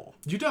reliable?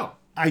 You don't.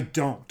 I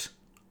don't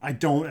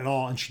at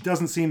all, and she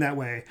doesn't seem that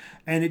way.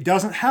 And it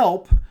doesn't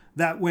help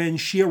that when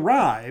she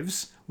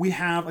arrives, we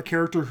have a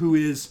character who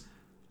is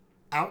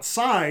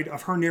outside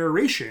of her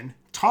narration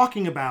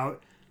talking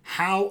about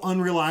how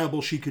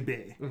unreliable she could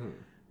be.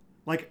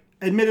 Like,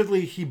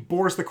 admittedly, he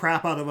bores the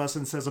crap out of us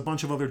and says a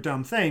bunch of other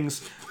dumb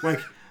things.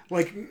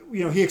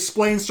 He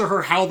explains to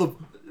her how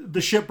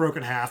the ship broke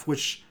in half,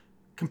 which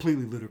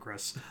completely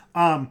ludicrous.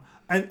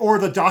 Or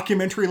the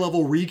documentary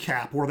level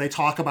recap where they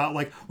talk about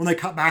like when they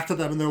cut back to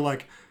them and they're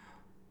like,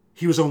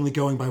 he was only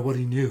going by what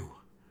he knew.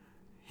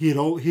 He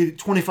had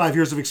 25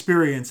 years of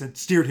experience and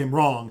steered him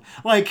wrong.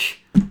 Like,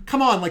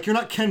 come on, like you're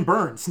not Ken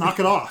Burns. Knock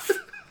it off.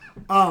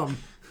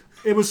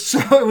 It was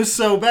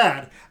so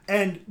bad.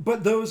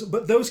 But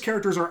those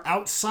characters are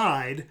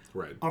outside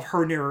Right. of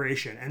her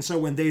narration. And so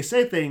when they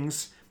say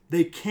things,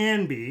 they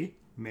can be,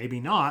 maybe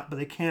not, but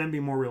they can be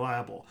more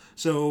reliable.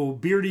 So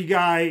beardy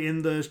guy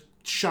in the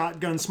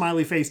shotgun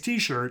smiley face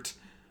t-shirt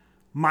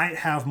might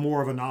have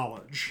more of a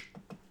knowledge.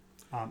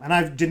 And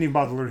I didn't even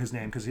bother to learn his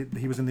name because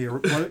he was in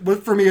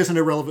what for me is an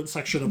irrelevant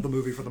section of the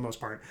movie for the most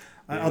part,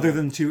 other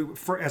than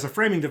as a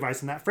framing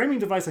device. And that framing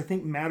device, I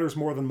think, matters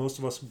more than most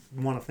of us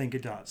want to think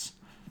it does.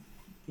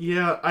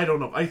 Yeah, I don't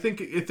know. I think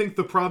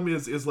the problem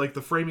is like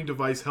the framing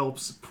device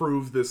helps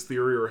prove this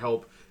theory or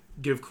help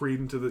give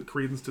credence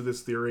to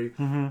this theory.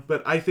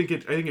 But I think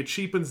it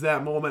cheapens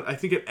that moment. I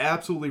think it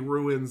absolutely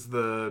ruins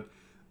the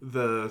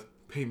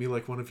paint me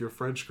like one of your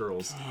French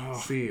girls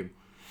scene.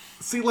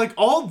 See, like,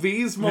 all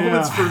these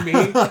moments for me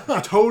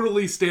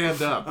totally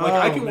stand up. Like,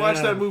 I can watch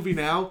that movie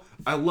now.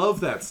 I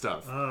love that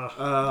stuff.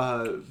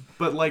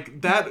 But,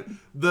 like, that,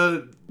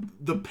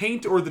 the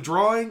paint or the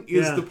drawing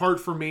is the part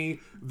for me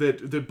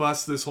that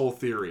busts this whole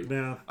theory.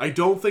 Yeah. I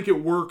don't think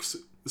it works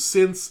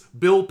since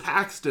Bill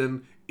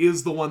Paxton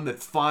is the one that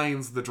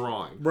finds the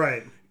drawing.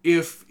 Right.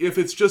 If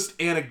it's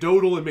just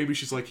anecdotal and maybe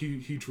she's like,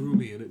 he drew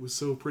me and it was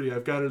so pretty,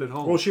 I've got it at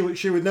home. Well,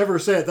 she would never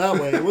say it that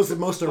way. It was the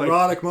most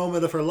erotic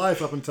moment of her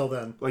life up until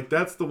then. Like,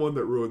 that's the one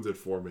that ruins it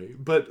for me.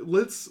 But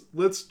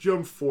let's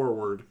jump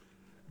forward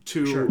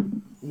to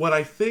what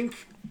I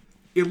think,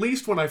 at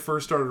least when I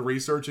first started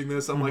researching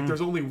this, I'm like,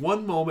 there's only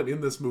one moment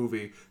in this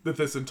movie that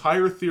this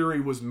entire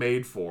theory was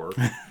made for.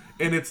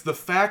 And it's the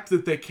fact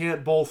that they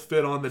can't both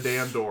fit on the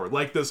damn door.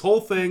 Like, this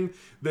whole thing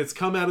that's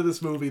come out of this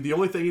movie, the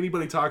only thing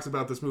anybody talks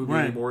about this movie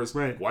anymore is,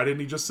 why didn't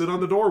he just sit on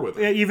the door with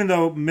it? Yeah, even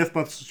though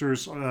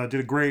Mythbusters did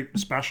a great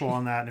special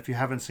on that, and if you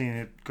haven't seen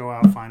it, go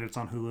out and find it. It's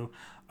on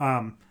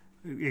Hulu.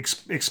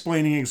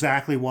 Explaining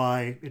exactly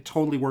why it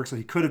totally works. That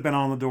he could have been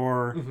on the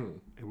door.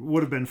 It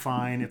would have been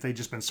fine if they'd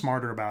just been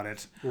smarter about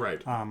it.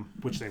 Right.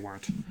 Which they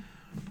weren't.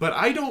 But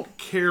I don't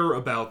care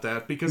about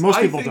that because Most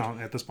I people think don't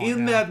at this point.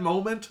 in that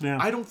moment, Yeah.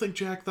 I don't think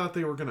Jack thought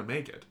they were going to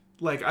make it.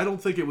 Like, I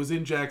don't think it was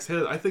in Jack's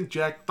head. I think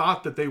Jack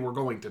thought that they were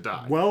going to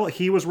die. Well,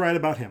 he was right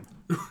about him.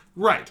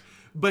 Right.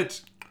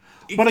 But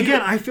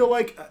again, I feel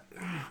like,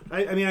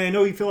 I mean, I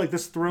know you feel like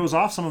this throws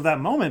off some of that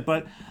moment,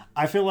 but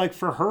I feel like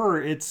for her,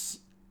 it's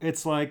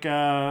like,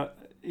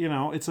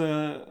 it's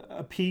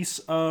a piece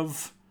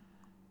of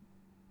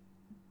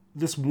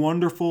this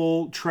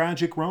wonderful,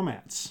 tragic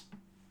romance.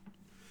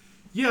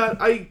 Yeah,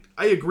 I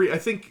agree. I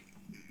think,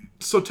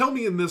 so tell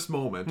me in this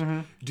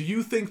moment, do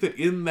you think that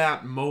in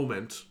that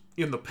moment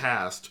in the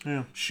past,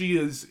 she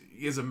is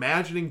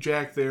imagining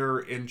Jack there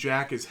and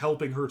Jack is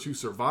helping her to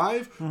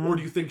survive? Or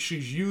do you think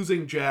she's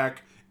using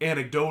Jack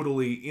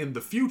anecdotally in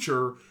the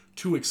future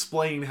to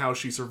explain how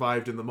she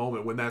survived in the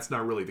moment when that's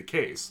not really the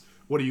case?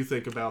 What do you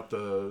think about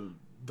the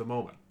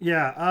moment?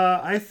 Yeah,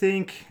 I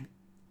think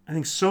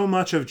so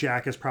much of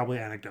Jack is probably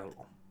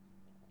anecdotal.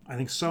 I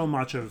think so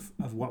much of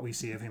what we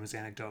see of him is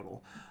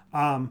anecdotal.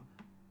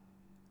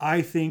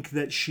 I think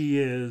that she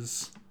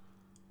is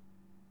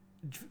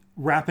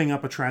wrapping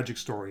up a tragic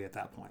story at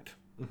that point.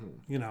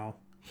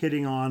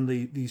 Hitting on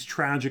these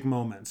tragic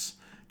moments.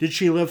 Did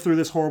she live through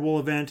this horrible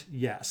event?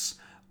 Yes.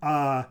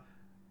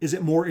 Is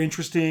it more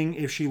interesting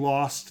if she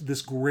lost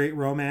this great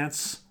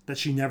romance that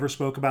she never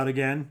spoke about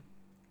again?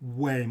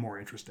 Way more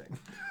interesting.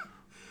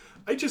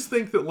 I just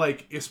think that,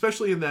 like,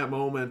 especially in that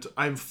moment,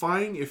 I'm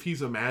fine if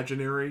he's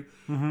imaginary.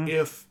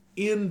 If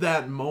in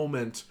that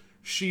moment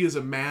she is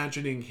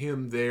imagining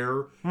him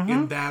there,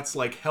 and that's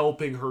like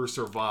helping her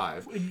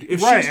survive.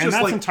 If Right, she's and just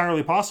that's like,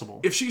 entirely possible.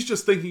 if she's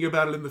just thinking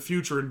about it in the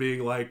future and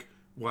being like,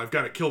 well, I've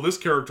got to kill this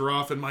character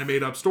off in my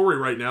made-up story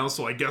right now,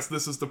 so I guess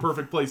this is the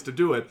perfect place to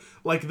do it.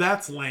 Like,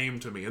 that's lame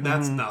to me, and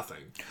that's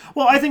nothing.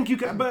 Well, I think you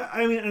can, but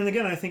I mean, and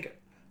again, I think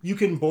you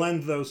can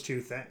blend those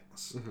two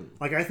things.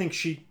 Like, I think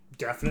she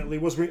definitely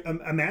was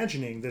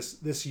imagining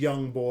this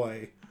young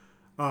boy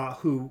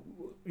who,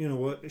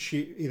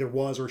 she either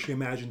was or she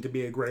imagined to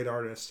be a great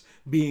artist,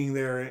 being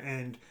there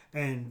and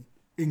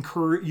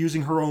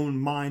using her own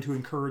mind to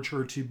encourage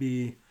her to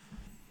be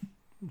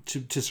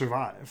to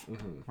survive,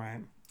 right?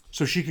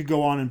 So she could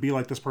go on and be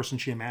like this person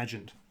she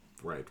imagined.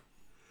 Right.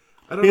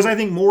 Because I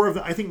think more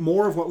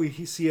of what we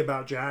see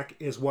about Jack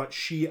is what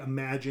she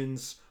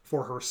imagines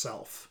for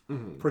herself,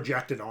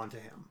 projected onto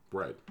him.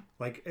 Right.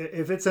 Like,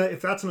 if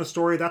that's in a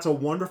story, that's a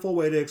wonderful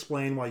way to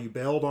explain why you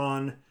bailed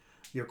on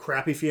your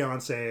crappy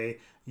fiance,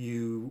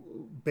 you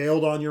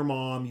bailed on your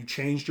mom, you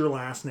changed your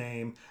last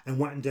name, and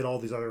went and did all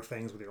these other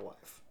things with your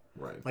life.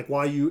 Right. Like,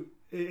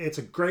 it's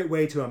a great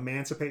way to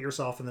emancipate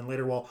yourself, and then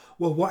later, well,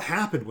 what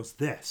happened was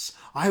this.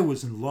 I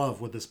was in love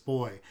with this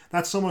boy.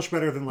 That's so much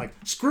better than, like,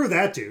 screw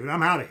that dude,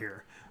 I'm out of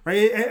here.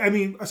 Right? I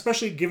mean,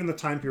 especially given the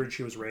time period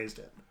she was raised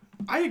in.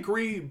 I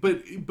agree,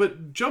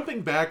 but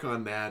jumping back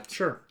on that,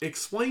 Sure.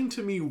 explain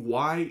to me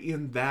why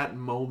in that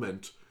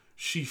moment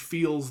she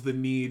feels the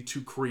need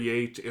to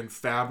create and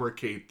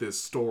fabricate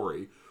this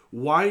story.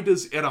 Why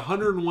does, at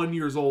 101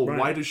 years old,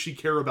 why does she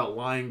care about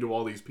lying to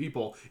all these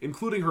people,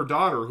 including her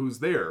daughter who's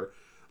there?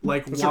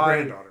 Like, It's why? her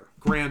granddaughter.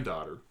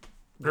 Granddaughter.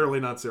 Apparently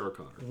not Sarah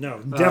Connor. No,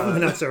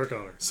 definitely not Sarah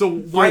Connor. So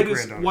why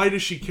Great-granddaughter.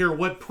 does she care?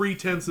 What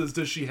pretenses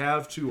does she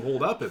have to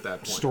hold up at that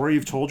point? Story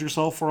you've told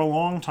yourself for a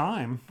long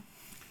time.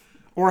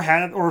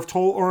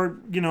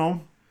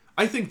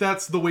 I think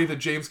that's the way that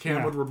James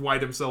Cameron would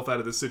white himself out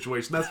of this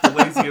situation. That's the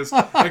laziest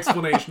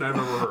explanation I've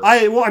ever heard.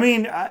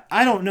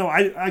 I don't know.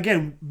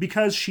 Again,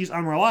 because she's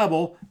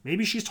unreliable,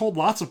 maybe she's told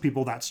lots of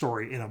people that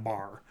story in a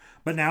bar.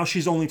 But now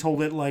she's only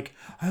told it like,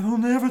 I've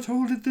never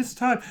told it this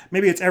time.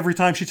 Maybe it's every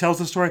time she tells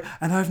the story,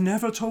 and I've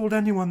never told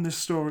anyone this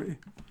story.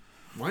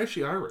 Why is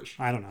she Irish?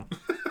 I don't know.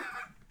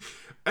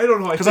 I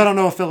don't know. Because I don't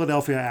know a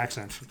Philadelphia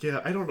accent. Yeah,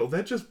 I don't know.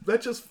 That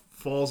just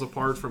falls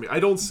apart for me. I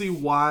don't see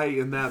why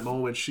in that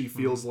moment she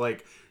feels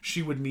like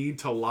she would need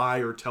to lie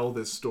or tell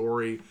this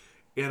story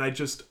And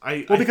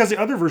Well, because the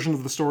other version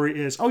of the story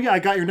is, oh yeah, I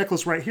got your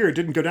necklace right here. It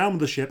didn't go down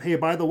with the ship. Hey,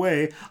 by the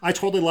way, I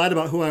totally lied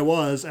about who I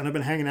was, and I've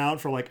been hanging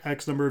out for like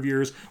X number of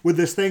years with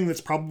this thing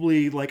that's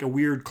probably like a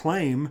weird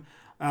claim,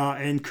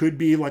 and could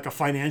be like a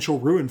financial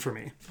ruin for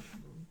me.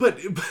 But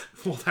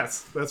well,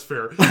 that's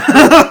fair.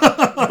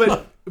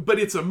 but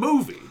it's a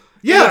movie.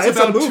 Yeah, and it's it's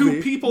a about movie.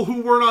 two people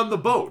who weren't on the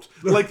boat.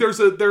 Like there's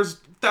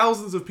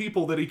thousands of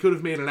people that he could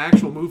have made an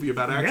actual movie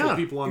about actual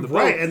people on the boat.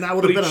 Right, and that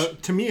would have But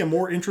been, to me, a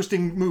more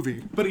interesting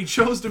movie. But he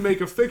chose to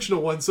make a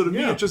fictional one, so to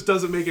me Yeah. it just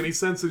doesn't make any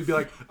sense to be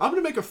like, I'm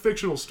going to make a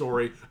fictional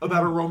story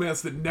about a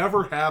romance that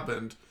never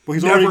happened, Well,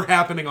 he's never already-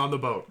 happening on the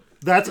boat.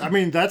 That's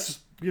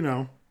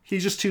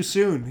he's just too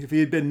soon. If he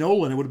had been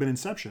Nolan, it would have been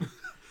Inception.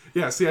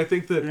 Yeah, see, I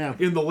think that Yeah.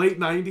 in the late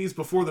 90s,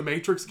 before The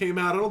Matrix came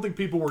out, I don't think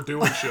people were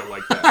doing shit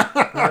like that.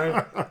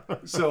 Right?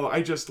 So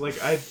I just,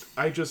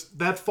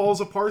 that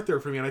falls apart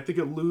there for me, and I think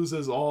it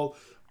loses all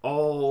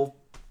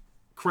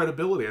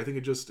credibility. I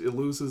think it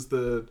loses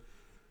the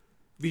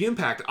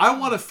impact. I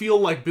want to feel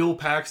like Bill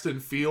Paxton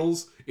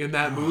feels in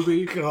that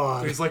movie.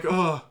 God. He's like,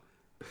 oh,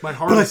 my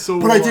heart is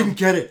so But I warm." didn't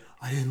get it.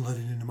 I didn't let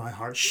it into my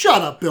heart.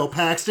 Shut up, Bill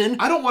Paxton.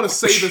 I don't want to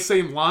say the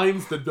same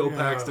lines that Bill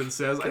Paxton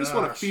says. I just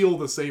want to gosh. feel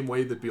the same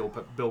way that Bill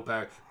Paxton. Bill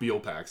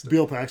Paxton.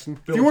 Bill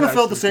If you want to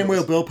feel the Paxton same way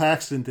feels. Bill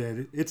Paxton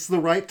did, it's the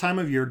right time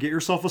of year. Get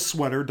yourself a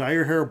sweater, dye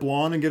your hair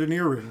blonde, and get an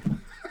earring.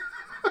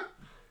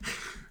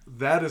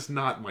 That is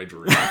not my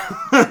dream.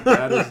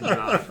 That is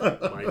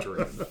not my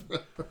dream.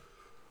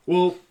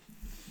 Well,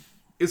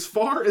 as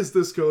far as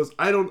this goes,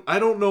 I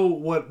don't know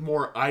what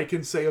more I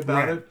can say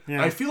about Right, it.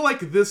 yeah. I feel like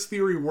this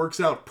theory works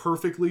out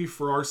perfectly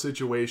for our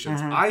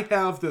situations. I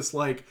have this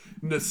like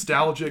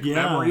nostalgic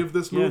memory of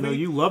this movie. Yeah, no,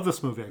 you love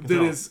this movie. I can that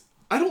tell. is,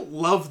 I don't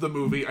love the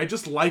movie. I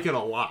just like it a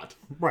lot,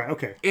 Right,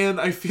 okay. and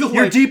I feel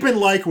You're like deep in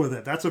like with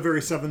it. That's a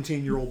very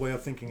 17-year-old way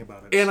of thinking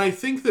about it. And I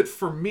think that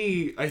for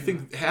me, I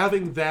think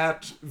having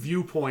that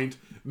viewpoint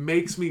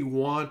makes me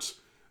want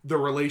the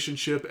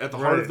relationship at the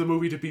heart Right. of the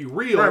movie to be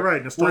real.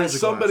 Right, nostalgia Whereas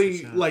somebody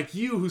glasses, yeah. like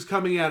you who's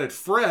coming at it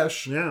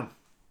fresh yeah.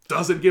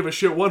 doesn't give a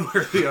shit one way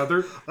or the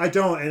other. I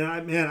don't, and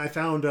I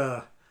found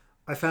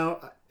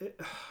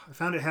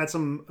it had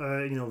some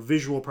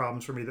visual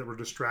problems for me that were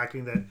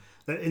distracting. That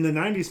in the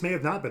 '90s may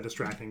have not been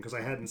distracting because I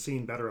hadn't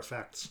seen better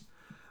effects,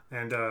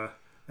 and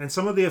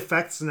some of the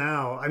effects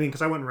now. I mean,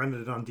 because I went and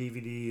rented it on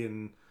DVD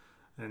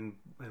and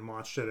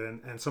watched it,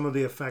 and some of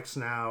the effects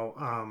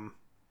now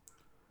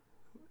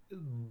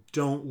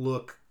don't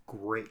look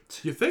great.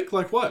 You think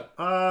like what?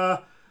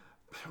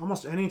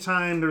 Almost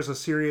anytime there's a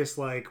serious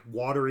like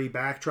watery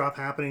backdrop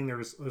happening,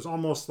 there's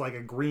almost like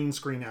a green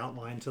screen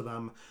outline to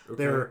them.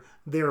 Okay.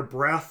 Their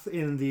breath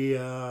in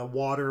the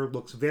water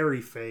looks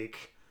very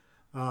fake.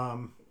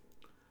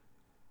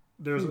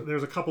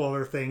 There's a couple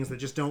other things that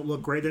just don't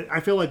look great that I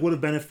feel like would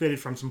have benefited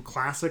from some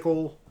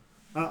classical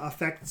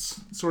effects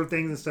sort of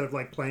things instead of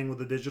like playing with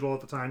the digital at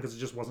the time because it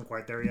just wasn't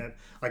quite there yet.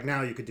 Like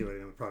now you could do it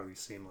and it would probably be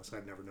seamless.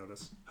 I'd never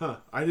noticed. Huh.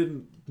 I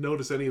didn't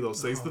notice any of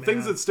those things. Oh, The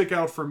things man. that stick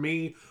out for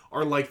me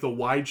are like the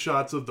wide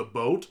shots of the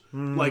boat,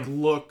 like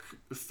look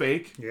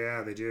fake.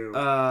 Yeah, they do.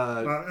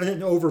 Uh,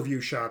 And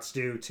overview shots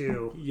do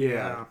too.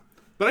 Yeah.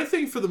 But I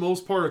think for the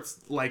most part,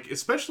 it's like,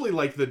 especially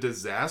like the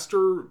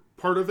disaster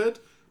part of it,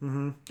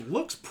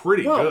 looks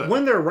pretty Well, good.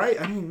 when they're right,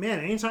 I mean, man,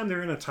 anytime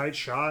they're in a tight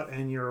shot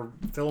and you're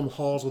filling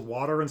halls with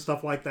water and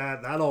stuff like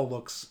that, that all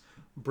looks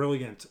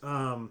brilliant.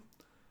 When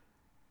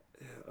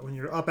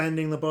you're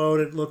upending the boat,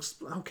 it looks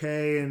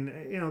okay, and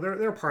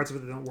there are parts of it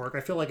that don't work.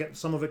 I feel like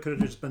some of it could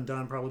have just been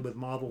done probably with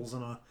models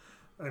and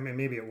I mean,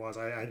 maybe it was.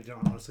 I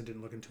honestly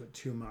didn't look into it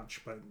too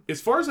much, but As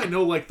far as I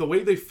know, like the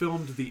way they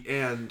filmed the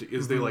end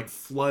is they like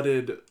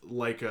flooded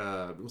like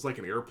it was like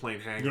an airplane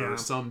hangar Yeah. or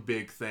some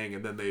big thing,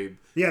 and then they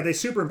yeah,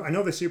 I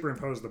know they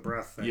superimposed the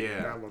breath thing.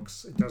 Yeah.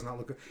 It does not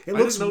look good. It I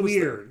looks didn't notice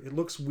weird. It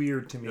looks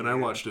weird to me. and I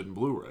watched it in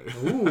Blu-ray.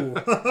 Ooh,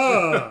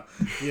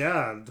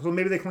 yeah. Well,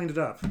 maybe they cleaned it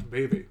up.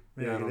 Maybe.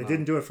 Yeah, Yeah, I don't they know.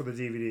 didn't do it for the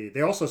DVD.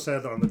 They also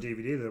said on the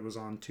DVD that it was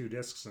on 2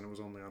 discs and it was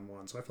only on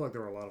 1. So I feel like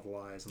there were a lot of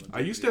lies. In the DVD. I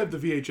used to have the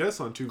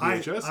VHS on 2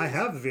 VHS. I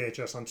have the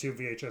VHS on 2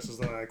 VHSs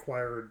that I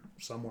acquired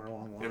somewhere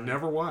along the line. and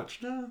never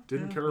watched.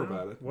 Didn't care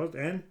about it. Well,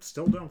 and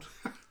still don't.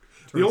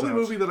 The Turns only out.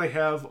 movie that I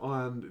have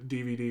on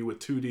DVD with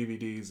 2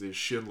 DVDs is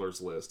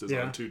Schindler's List. Is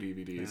Yeah. on 2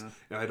 DVDs, Yeah.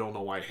 and I don't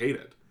know why I hate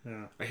it.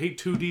 Yeah. I hate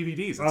 2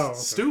 DVDs. It's okay.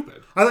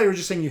 stupid. I thought you were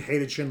just saying you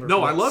hated Schindler's No,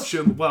 List. I love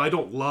Schindler. Well, I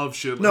don't love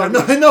Schindler.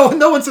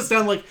 No one sits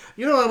down like,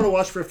 you know what I'm going to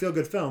watch for a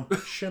feel-good film?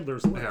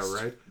 Schindler's List.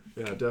 Yeah, right.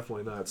 Yeah,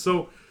 definitely not.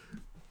 So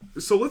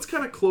let's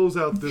kind of close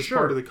out this Sure.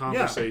 part of the Yeah,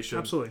 conversation.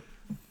 absolutely.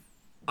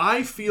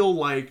 I feel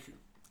like,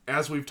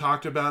 as we've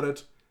talked about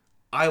it,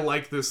 I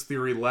like this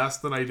theory less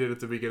than I did at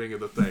the beginning of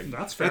the thing.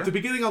 That's fair. At the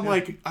beginning, I'm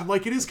like,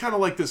 it is kind of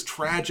like this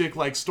tragic,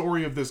 like,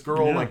 story of this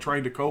girl, Yeah. like,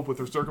 trying to cope with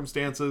her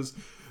circumstances,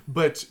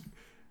 but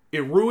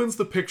it ruins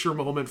the picture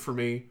moment for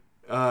me.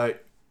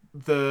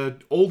 The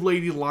old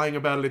lady lying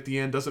about it at the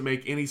end doesn't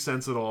make any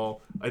sense at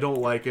all. I don't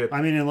like it.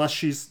 I mean, unless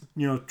she's,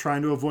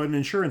 trying to avoid an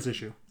insurance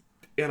issue.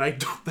 and I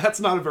don't, that's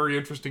not a very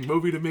interesting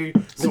movie to me.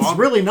 So It's I'm,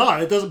 really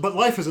not. It doesn't. But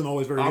life isn't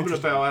always very I'm going to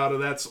interesting. bow out of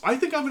that. So I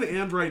think I'm going to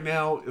end right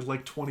now at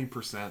like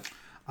 20%.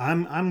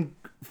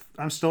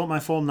 I'm still at my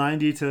full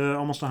 90 to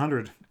almost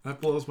 100. That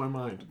blows my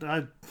mind.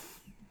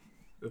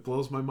 It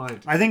blows my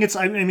mind. I think it's.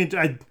 I mean,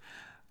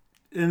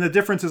 and the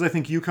difference is, I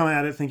think you come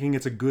at it thinking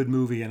it's a good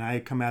movie, and I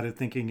come at it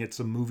thinking it's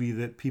a movie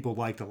that people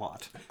liked a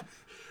lot.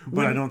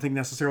 But I don't think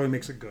necessarily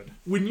makes it good.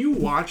 When you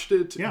watched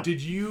it, Yeah.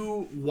 did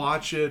you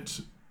watch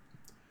it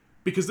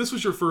because this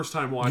was your first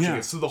time watching Yeah.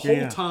 it? So the Yeah, whole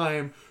yeah.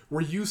 time,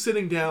 were you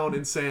sitting down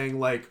and saying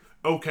like,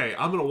 okay,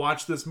 I'm going to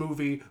watch this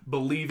movie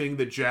believing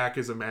that Jack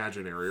is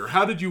imaginary? Or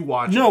how did you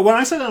watch No, it? when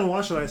I sat down and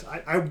watched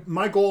it,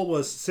 my goal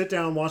was sit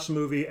down, watch the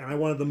movie, and I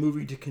wanted the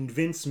movie to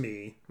convince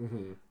me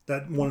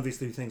that one of these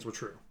three things were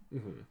true.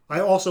 I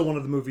also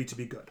wanted the movie to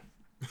be good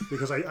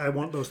because I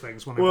want those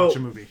things when I watch a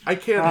movie. I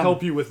can't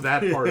help you with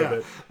that part of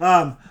it.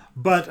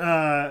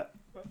 But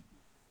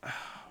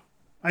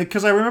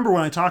because I remember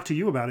when I talked to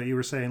you about it, you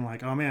were saying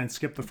like, "Oh man,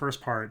 skip the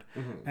first part,"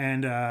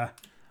 and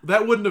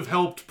That wouldn't have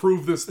helped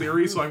prove this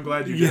theory, so I'm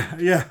glad you did.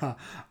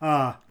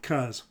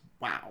 because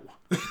wow,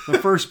 the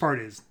first part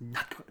is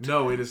not good.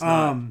 No, it is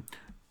not.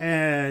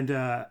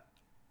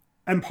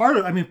 And part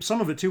of, I mean, some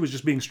of it too was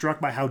just being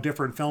struck by how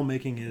different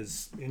filmmaking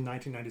is in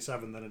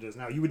 1997 than it is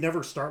now. You would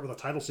never start with a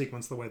title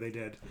sequence the way they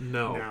did.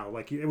 No. Now,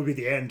 like it would be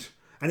the end,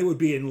 and it would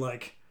be in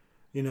like,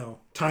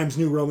 Times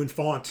New Roman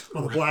font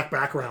on the black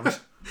background,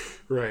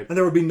 Right. and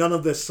there would be none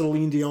of this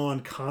Celine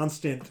Dion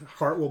constant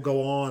 "Heart Will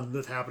Go On"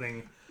 that's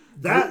happening.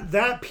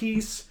 That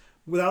piece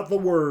without the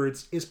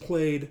words is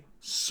played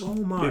so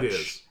much It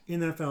is. in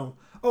that film.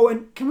 Oh,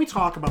 and can we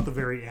talk about the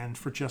very end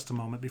for just a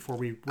moment before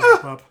we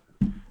wrap up?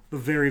 The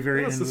very,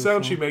 very That's end. the of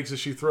sound film. she makes as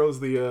she throws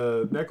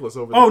the necklace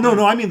over Oh, the no, thing.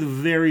 no. I mean the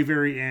very,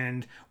 very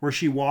end where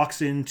she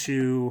walks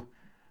into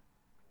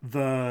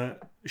the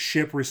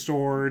ship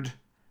restored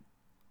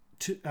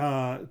to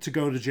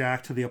go to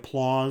Jack, to the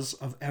applause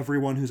of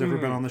everyone who's ever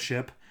been on the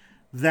ship.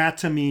 That,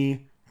 to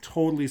me,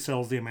 totally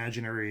sells the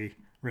imaginary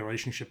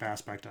relationship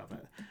aspect of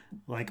it.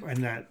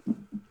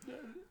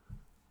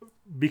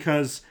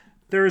 Because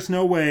there is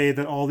no way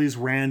that all these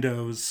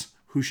randos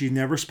who she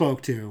never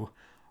spoke to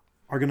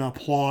are going to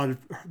applaud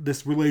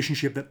this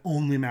relationship that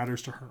only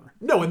matters to her.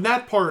 No, and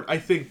that part, I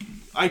think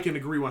I can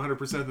agree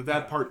 100%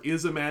 that part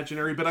is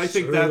imaginary, but I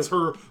think that's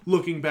her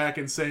looking back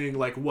and saying,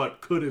 like,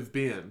 what could have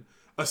been,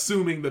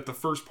 assuming that the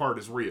first part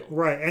is real.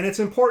 Right, and it's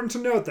important to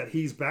note that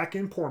he's back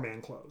in poor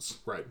man clothes.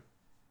 Right.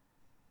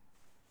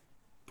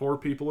 Poor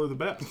people are the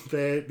best.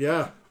 When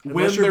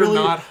When they're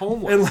not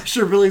homeless. Unless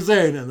you're Billy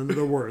Zane, and then they're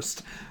the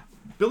worst.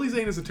 Billy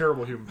Zane is a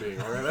terrible human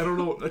being, all right? I don't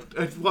know.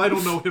 I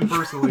don't know him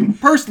personally,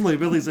 Personally,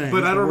 Billy Zane. but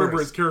is I the don't remember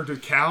worst. his character.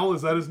 Cal,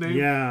 is that his name?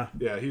 Yeah.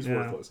 Yeah, he's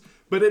worthless.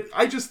 But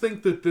I just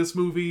think that this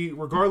movie,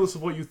 regardless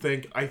of what you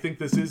think, I think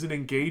this is an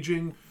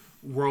engaging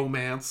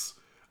romance.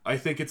 I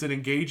think it's an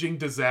engaging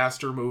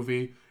disaster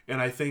movie, and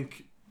I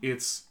think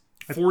it's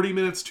 40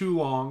 minutes too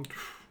long.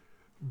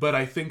 But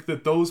I think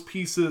that those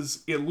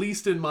pieces, at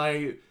least in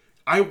my...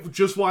 I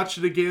just watched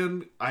it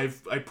again. I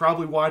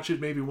probably watch it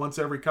maybe once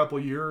every couple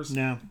of years.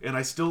 Yeah. And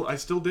I still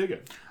dig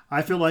it.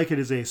 I feel like it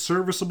is a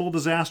serviceable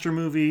disaster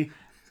movie,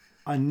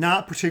 a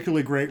not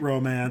particularly great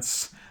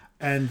romance,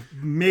 and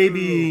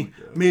maybe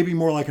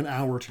more like an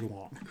hour too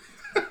long.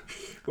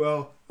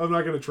 Well, I'm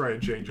not going to try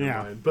and change your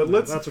Yeah. mind. But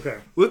No, that's okay.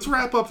 Let's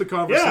wrap up the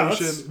conversation. Yeah,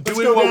 let's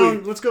doing go what down.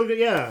 we Let's go.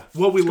 Yeah,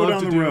 what we let's go love down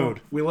to the do.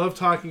 road. We love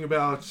talking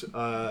about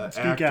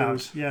actors.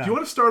 out, yeah. Do you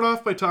want to start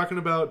off by talking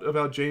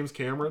about James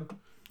Cameron?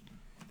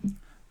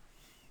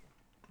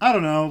 I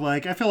don't know.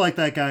 Like, I feel like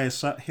that guy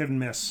is hit and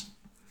miss.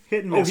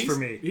 Hit and miss for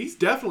me. He's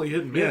definitely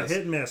hit and Yeah, miss.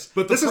 hit and miss.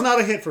 But But this is not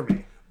a hit for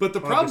me. But the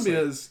problem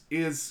Obviously.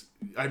 is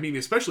I mean,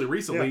 especially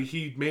recently, Yeah.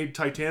 he made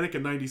Titanic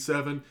in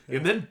 '97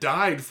 and then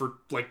died for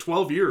like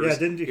 12 years. Yeah,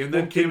 didn't and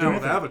then didn't came do out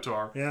with anything.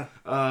 Avatar. Yeah.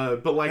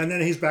 But like And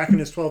then he's back in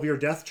his 12-year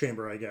death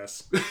chamber, I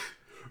guess.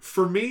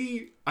 for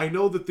me, I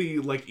know that the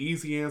like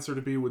easy answer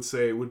to be would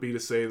be to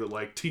say that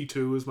like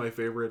T2 is my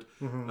favorite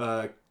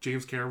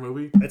James Cameron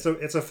movie. It's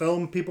a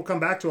film people come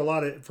back to a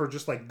lot for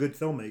just like good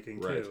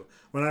filmmaking too. Right.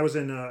 When I was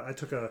I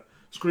took a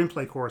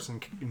screenplay course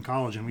in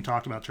college, and we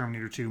talked about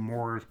Terminator 2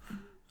 more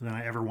than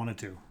I ever wanted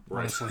to.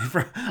 Honestly,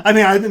 I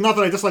mean, not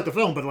that I dislike the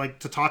film, but like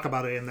to talk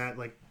about it in that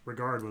like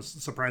regard was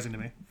surprising to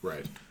me.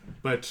 Right.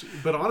 But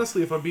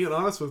honestly, if I'm being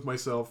honest with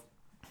myself,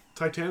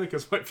 Titanic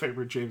is my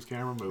favorite James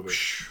Cameron movie.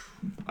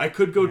 I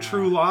could go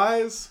True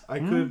Lies. I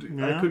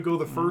could go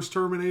the first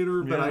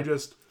Terminator, but I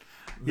just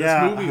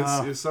this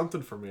movie is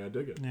something for me. I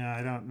dig it. Yeah,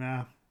 I don't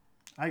know.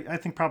 I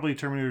think probably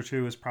Terminator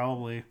 2 is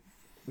probably,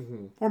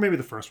 or maybe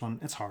the first one.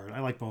 It's hard. I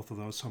like both of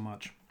those so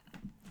much.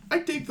 I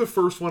dig the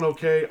first one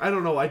okay. I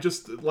don't know. I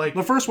just like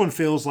The first one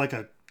feels like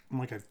a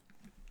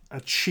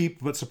cheap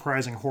but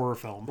surprising horror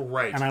film,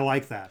 Right. And I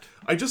like that.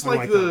 I just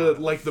I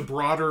like the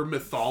broader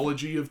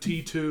mythology of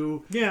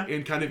T2. Yeah.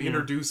 And kind of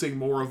introducing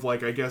more of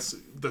like I guess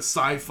the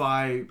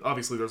sci-fi.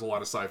 Obviously, there's a lot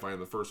of sci-fi in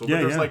the first one, Yeah,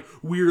 but there's yeah. like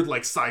weird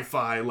like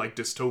sci-fi like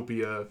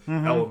dystopia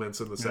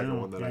elements in the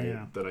second one that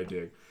yeah. I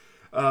dig.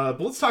 But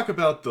let's talk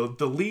about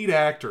the lead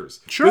actors.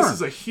 Sure. This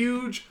is a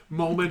huge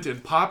moment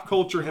in pop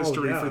culture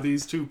history yeah. for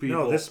these two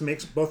people. No, this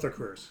makes both their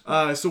careers.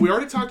 So we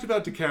already talked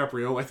about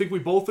DiCaprio. I think we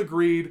both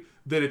agreed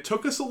that it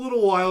took us a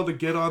little while to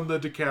get on the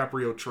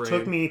DiCaprio train.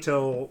 It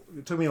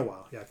took me a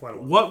while. Yeah, quite a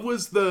while. What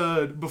was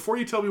before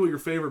you tell me what your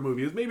favorite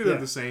movie is, maybe they're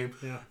the same.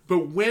 Yeah.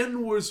 But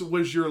when was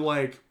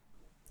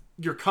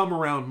your come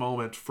around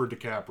moment for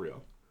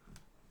DiCaprio?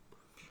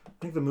 I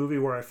think the movie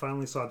where I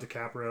finally saw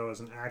DiCaprio as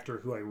an actor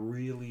who I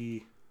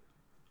really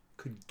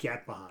could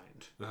get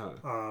behind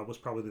was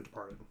probably The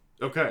Departed.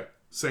 Okay.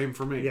 Same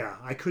for me. Yeah,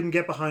 I couldn't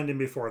get behind him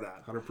before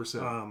that.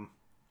 100%.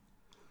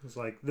 It was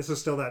like, this is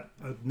still that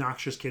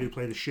obnoxious kid who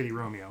played a shitty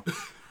Romeo.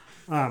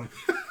 I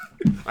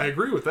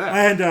agree with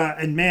that.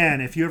 And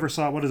man, if you ever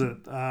saw, what is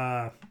it?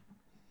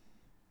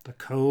 The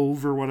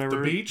Cove or whatever.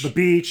 The Beach? The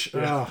Beach.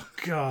 Yeah. Oh,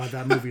 God,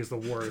 that movie is the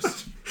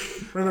worst.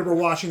 I remember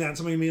watching that and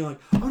somebody being like,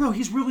 oh, no,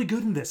 he's really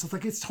good in this. It's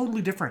like, it's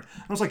totally different.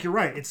 I was like, you're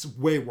right. It's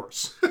way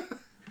worse.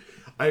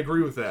 I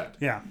agree with that.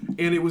 Yeah.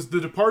 And it was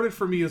The Departed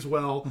for me as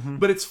well. Mm-hmm.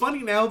 But it's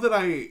funny now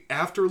that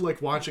after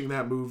like watching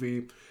that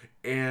movie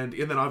and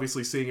then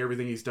obviously seeing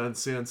everything he's done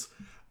since,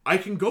 I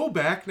can go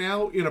back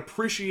now and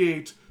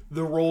appreciate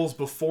the roles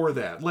before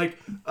that. Like,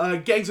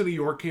 Gangs of New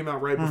York came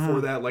out right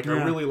before that. Like,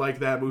 I really like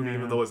that movie,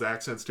 even though his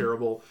accent's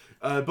terrible.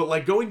 But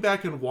like going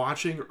back and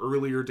watching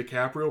earlier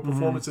DiCaprio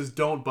performances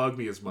don't bug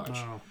me as much.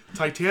 Oh.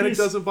 Titanic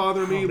doesn't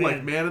bother me. man.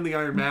 Like Man in the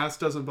Iron Mask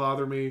doesn't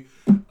bother me.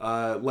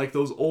 Like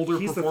those older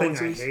He's the thing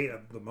performances. I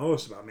hate the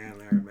most about Man in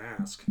the Iron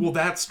Mask. Well,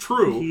 that's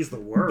true. He's the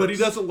worst. But he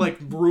doesn't like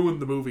ruin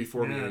the movie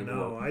for me Yeah, anymore.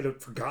 no, I'd have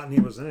forgotten he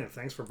was in it.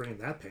 Thanks for bringing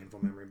that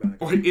painful memory back.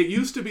 Or it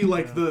used to be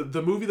like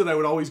the movie that I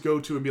would always go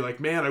to and be like,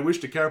 man, I wish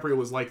DiCaprio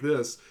was like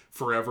this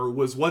forever,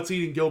 was What's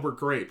Eating Gilbert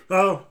Grape.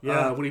 Oh,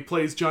 yeah. When he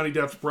plays Johnny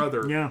Depp's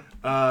brother. Yeah.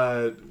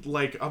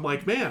 Like, I'm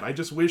like, man, I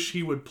just wish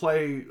he would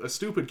play a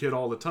stupid kid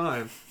all the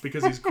time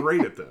because he's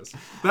great at this.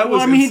 That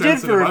was he did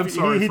insensitive. for I'm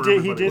sorry for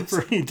everybody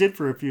listening. he did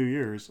for a few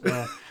years.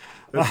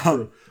 That's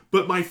true.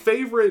 But my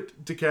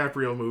favorite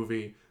DiCaprio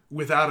movie,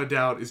 without a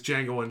doubt, is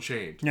Django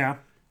Unchained. Yeah.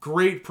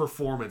 Great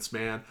performance,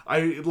 man.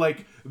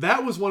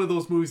 That was one of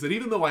those movies that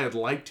even though I had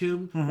liked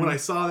him, when I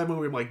saw that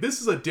movie, I'm like,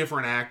 this is a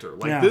different actor.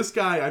 Like, this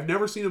guy, I've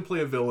never seen him play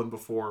a villain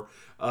before.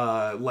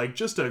 Like,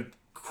 just a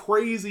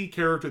crazy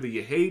character that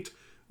you hate.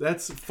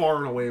 That's far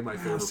and away my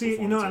favorite See,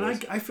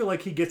 performance. and I feel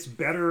like he gets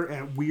better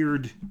at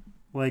weird,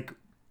 like,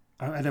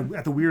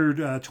 at the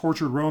weird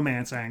tortured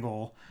romance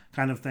angle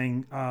kind of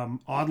thing,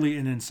 oddly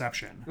in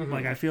Inception.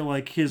 Like, I feel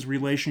like his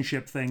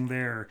relationship thing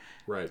there,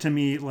 Right. to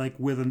me, like,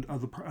 with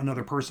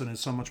another person is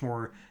so much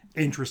more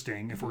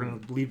interesting if we're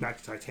going to lead back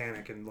to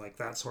Titanic and, like,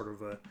 that sort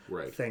of a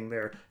thing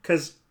there.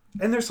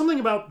 And there's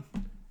something about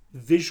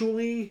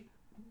visually,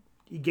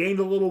 he gained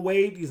a little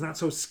weight. He's not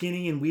so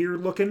skinny and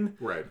weird looking.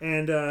 Right.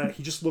 And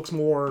he just looks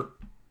more,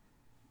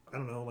 I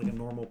don't know, like a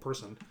normal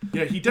person.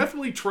 Yeah, he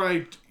definitely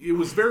tried. It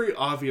was very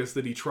obvious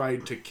that he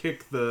tried to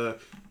kick the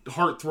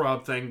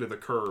heartthrob thing to the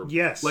curb.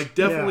 Yes. Like,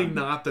 definitely Yeah.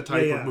 not the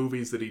type Yeah, yeah. of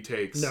movies that he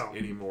takes No.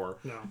 anymore.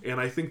 No. And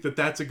I think that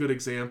that's a good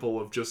example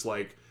of just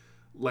like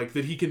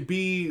that he can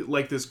be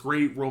like this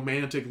great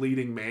romantic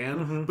leading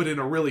man, but in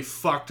a really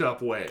fucked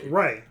up way.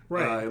 Right.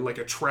 Like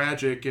a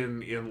tragic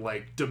and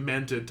like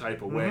demented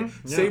type of way.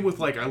 Yeah. Same with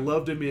like I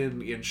loved him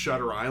in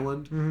Shutter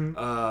Island.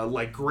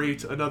 Like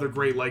another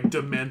great like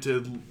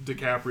demented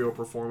DiCaprio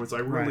performance. I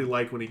really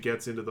like when he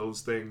gets into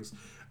those things.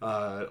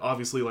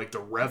 Obviously like The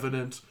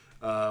Revenant.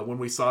 When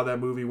we saw that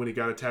movie when he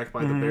got attacked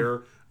by the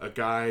bear, a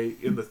guy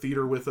in the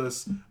theater with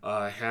us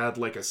had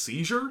like a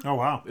seizure. Oh,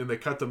 wow. And they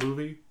cut the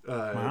movie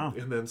Wow.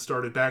 and then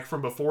started back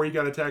from before he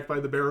got attacked by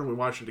the bear, and we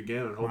watched it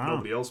again and hoped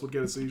nobody else would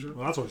get a seizure.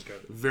 Well, that's always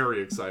good.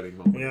 Very exciting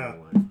moment Yeah. in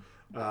my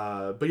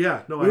life. But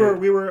yeah, no,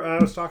 I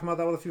was talking about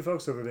that with a few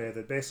folks the other day,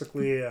 that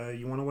basically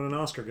you want to win an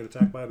Oscar, get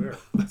attacked by a bear.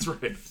 that's right.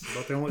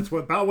 It's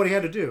about what he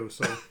had to do.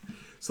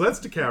 So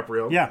that's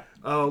DiCaprio. Yeah.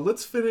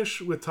 Let's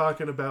finish with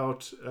talking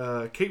about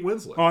Kate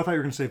Winslet. Oh, I thought you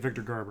were going to say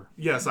Victor Garber.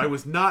 Yes, I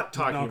was not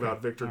talking Okay.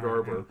 about Victor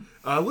Garber.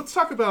 Let's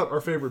talk about our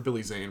favorite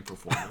Billy Zane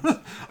performance.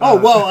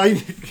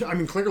 I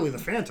mean, clearly the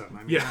Phantom.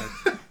 I mean, Yeah.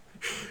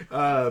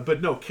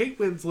 But no, Kate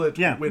Winslet,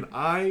 Yeah. when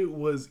I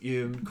was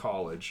in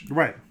college,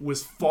 Right.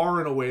 was far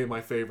and away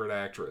my favorite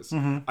actress.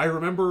 I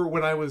remember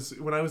when I was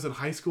in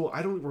high school,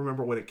 I don't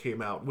remember when it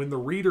came out. When The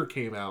Reader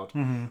came out,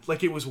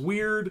 like it was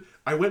weird.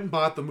 I went and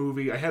bought the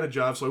movie. I had a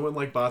job, so I went and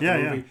like bought the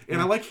movie, and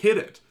I like hid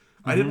it.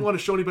 I didn't want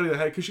to show anybody that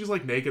had, because she's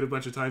like naked a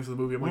bunch of times in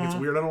the movie. I'm like, it's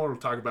weird. I don't want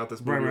to talk about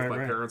this movie with my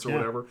parents or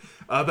whatever.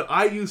 But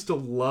I used to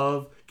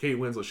love Kate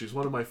Winslet. She's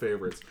one of my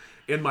favorites.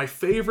 And my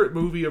favorite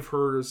movie of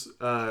hers,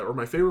 or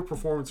my favorite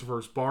performance of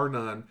hers, bar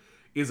none,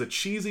 is a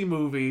cheesy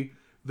movie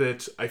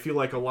that I feel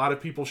like a lot of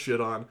people shit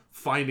on,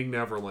 Finding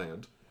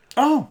Neverland.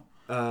 Oh.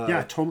 Yeah,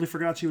 I totally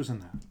forgot she was in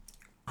that.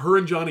 Her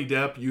and Johnny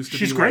Depp used to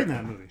She's be great like, in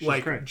that movie. She's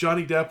like great.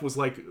 Johnny Depp was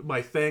like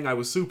my thing. I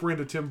was super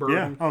into Tim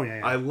Burton. Yeah. Oh, yeah,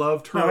 yeah. I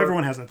loved her. No,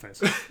 everyone has that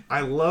face. I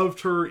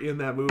loved her in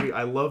that movie.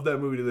 I love that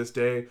movie to this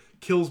day.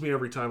 Kills me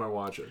every time I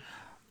watch it.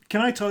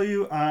 Can I tell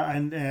you,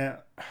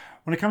 when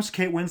it comes to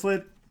Kate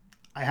Winslet,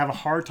 I have a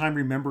hard time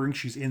remembering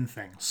she's in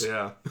things.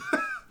 Yeah.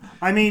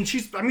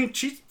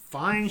 She's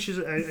fine. She's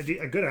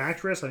a good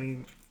actress. I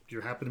mean, if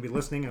you happen to be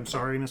listening, I'm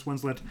sorry, Miss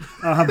Winslet.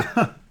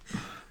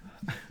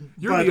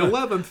 You're the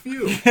 11th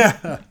view.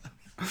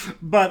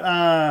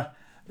 But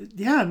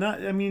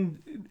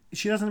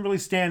she doesn't really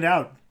stand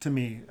out to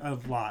me a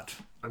lot.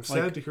 I'm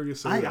sad to hear you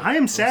say that. I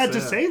am sad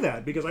to say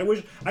that because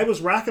I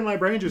was racking my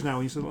brain just now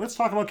when you said, let's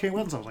talk about Kate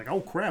Winslet. I was like,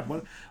 oh crap,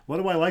 what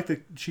do I like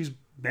that she's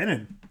been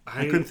in?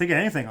 I couldn't think of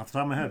anything off the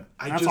top of my head.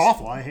 That's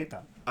awful. I hate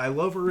that. I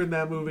love her in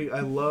that movie. I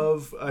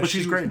love... but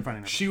she's great in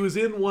Finding Nemo. She was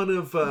in one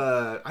of...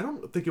 I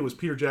don't think it was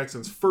Peter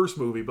Jackson's first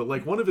movie, but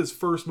like one of his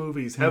first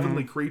movies,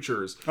 Heavenly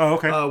Creatures. Oh,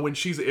 okay. When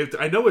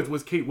I know it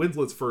was Kate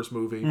Winslet's first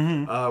movie,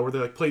 where they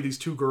like play these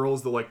two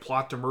girls that like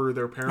plot to murder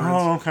their parents.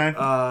 Oh, okay.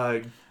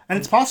 And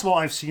it's possible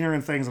I've seen her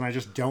in things and I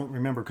just don't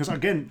remember. Because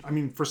again,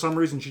 for some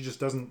reason she just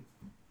doesn't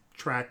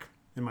track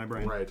in my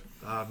brain. Right.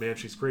 Man,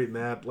 she's great in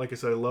that. Like I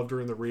said, I loved her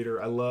in The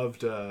Reader. I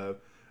loved...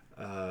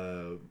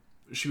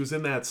 she was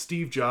in that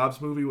Steve Jobs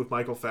movie with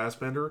Michael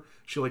Fassbender.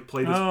 She like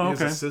played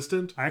his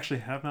assistant. I actually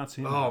have not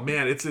seen it. Oh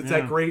man, it's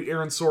that great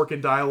Aaron Sorkin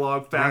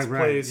dialogue, fast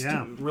paced,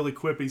 really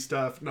quippy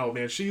stuff. No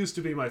man, she used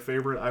to be my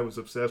favorite. I was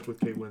obsessed with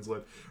Kate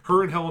Winslet.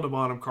 Her and Helena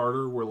Bonham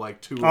Carter were like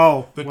two.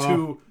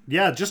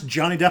 Yeah, just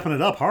Johnny Depping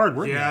it up hard,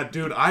 weren't Yeah, they?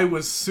 dude, I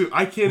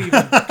can't even.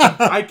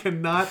 I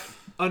cannot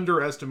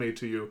underestimate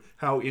to you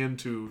how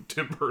into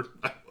Tim Burton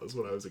I was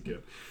when I was a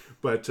kid.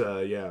 But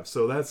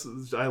so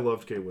I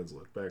loved Kate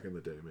Winslet back in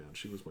the day, man.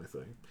 She was my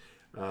thing.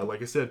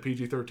 Like I said,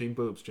 PG-13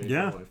 boobs changed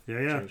my life.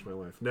 Changed my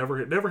life.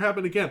 Never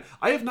happened again.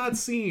 I have not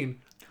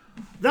seen.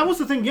 That was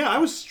the thing. Yeah, I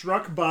was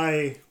struck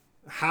by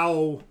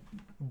how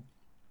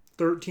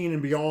 13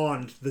 and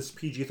beyond this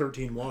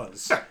PG-13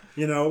 was.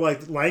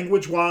 Like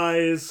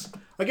language-wise.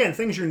 Again,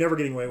 things you're never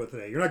getting away with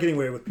today. You're not getting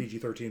away with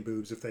PG-13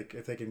 boobs if they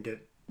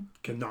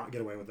cannot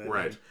get away with it.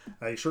 Right.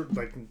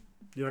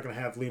 You're not going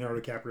to have Leonardo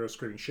DiCaprio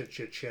screaming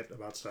shit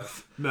about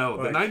stuff.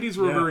 No, the 90s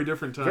were a very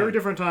different time. Very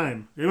different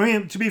time.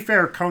 To be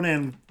fair,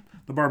 Conan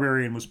the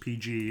Barbarian was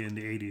PG in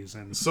the 80s.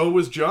 And so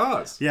was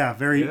Jaws. Yeah,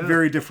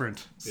 very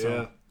different. So.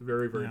 Yeah,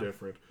 very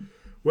different.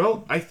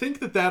 Well, I think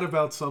that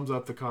about sums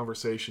up the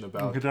conversation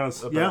about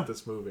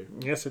this movie.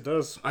 Yes, it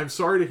does. I'm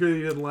sorry to hear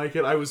you didn't like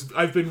it.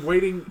 I've been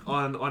waiting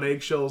on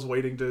eggshells,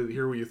 waiting to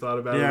hear what you thought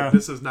about it.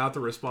 This is not the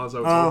response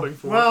I was hoping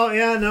for. Well,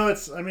 yeah, no,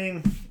 it's.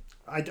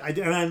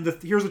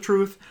 Here's the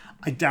truth.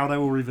 I doubt I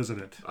will revisit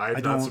it.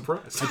 I'm not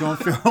surprised. I don't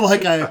feel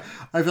like I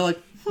feel like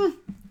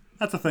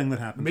that's a thing that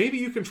happened. Maybe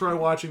you can try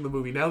watching the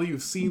movie now that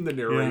you've seen the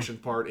narration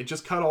part and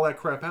just cut all that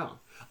crap out.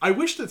 I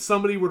wish that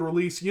somebody would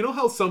release. You know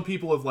how some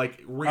people have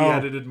like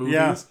re-edited movies.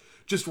 Yeah.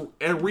 Just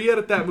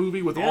re-edit that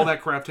movie with all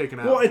that crap taken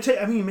out. Well,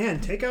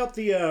 take out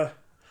the.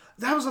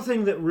 That was the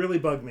thing that really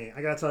bugged me.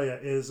 I gotta tell you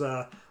is.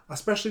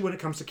 Especially when it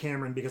comes to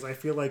Cameron, because I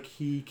feel like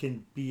he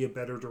can be a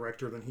better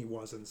director than he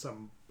was in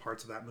some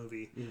parts of that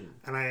movie.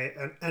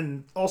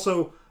 And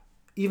also,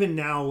 even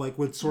now, like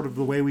with sort of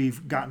the way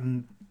we've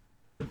gotten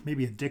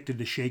maybe addicted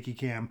to shaky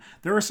cam,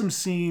 there are some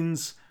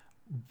scenes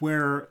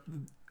where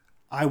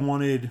I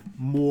wanted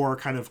more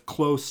kind of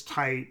close,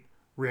 tight,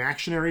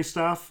 reactionary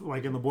stuff,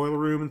 like in the boiler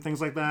room and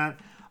things like that.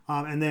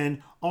 And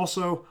then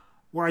also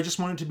where I just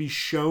wanted to be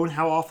shown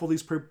how awful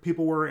these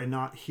people were and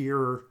not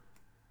hear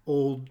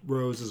old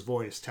Rose's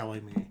voice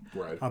telling me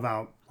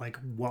about like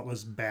what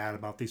was bad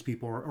about these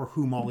people or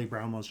who Molly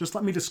Brown was. Just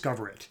let me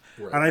discover it.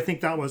 Right. And I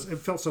think it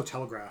felt so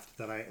telegraphed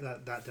that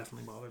that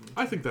definitely bothered me.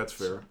 I think that's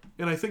fair.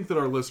 And I think that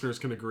our listeners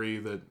can agree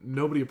that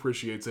nobody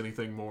appreciates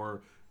anything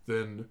more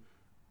than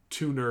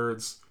two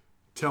nerds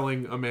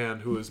telling a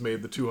man who has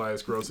made the two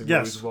highest grossing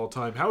movies of all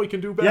time how he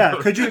can do better.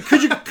 Yeah, could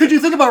you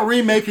think about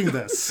remaking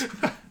this?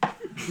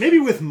 Maybe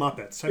with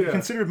Muppets. Have you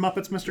considered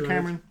Muppets, Mr.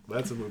 Cameron?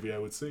 That's a movie I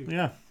would see.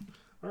 Yeah.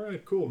 All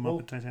right, cool.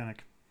 Muppet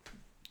Titanic.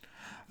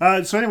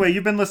 So anyway,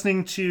 you've been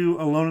listening to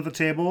Alone at the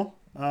Table,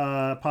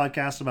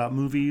 podcast about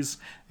movies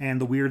and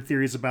the weird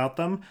theories about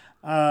them.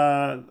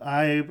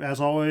 I,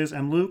 as always,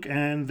 am Luke,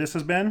 and this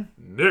has been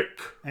Nick.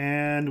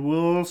 And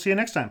we'll see you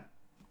next time.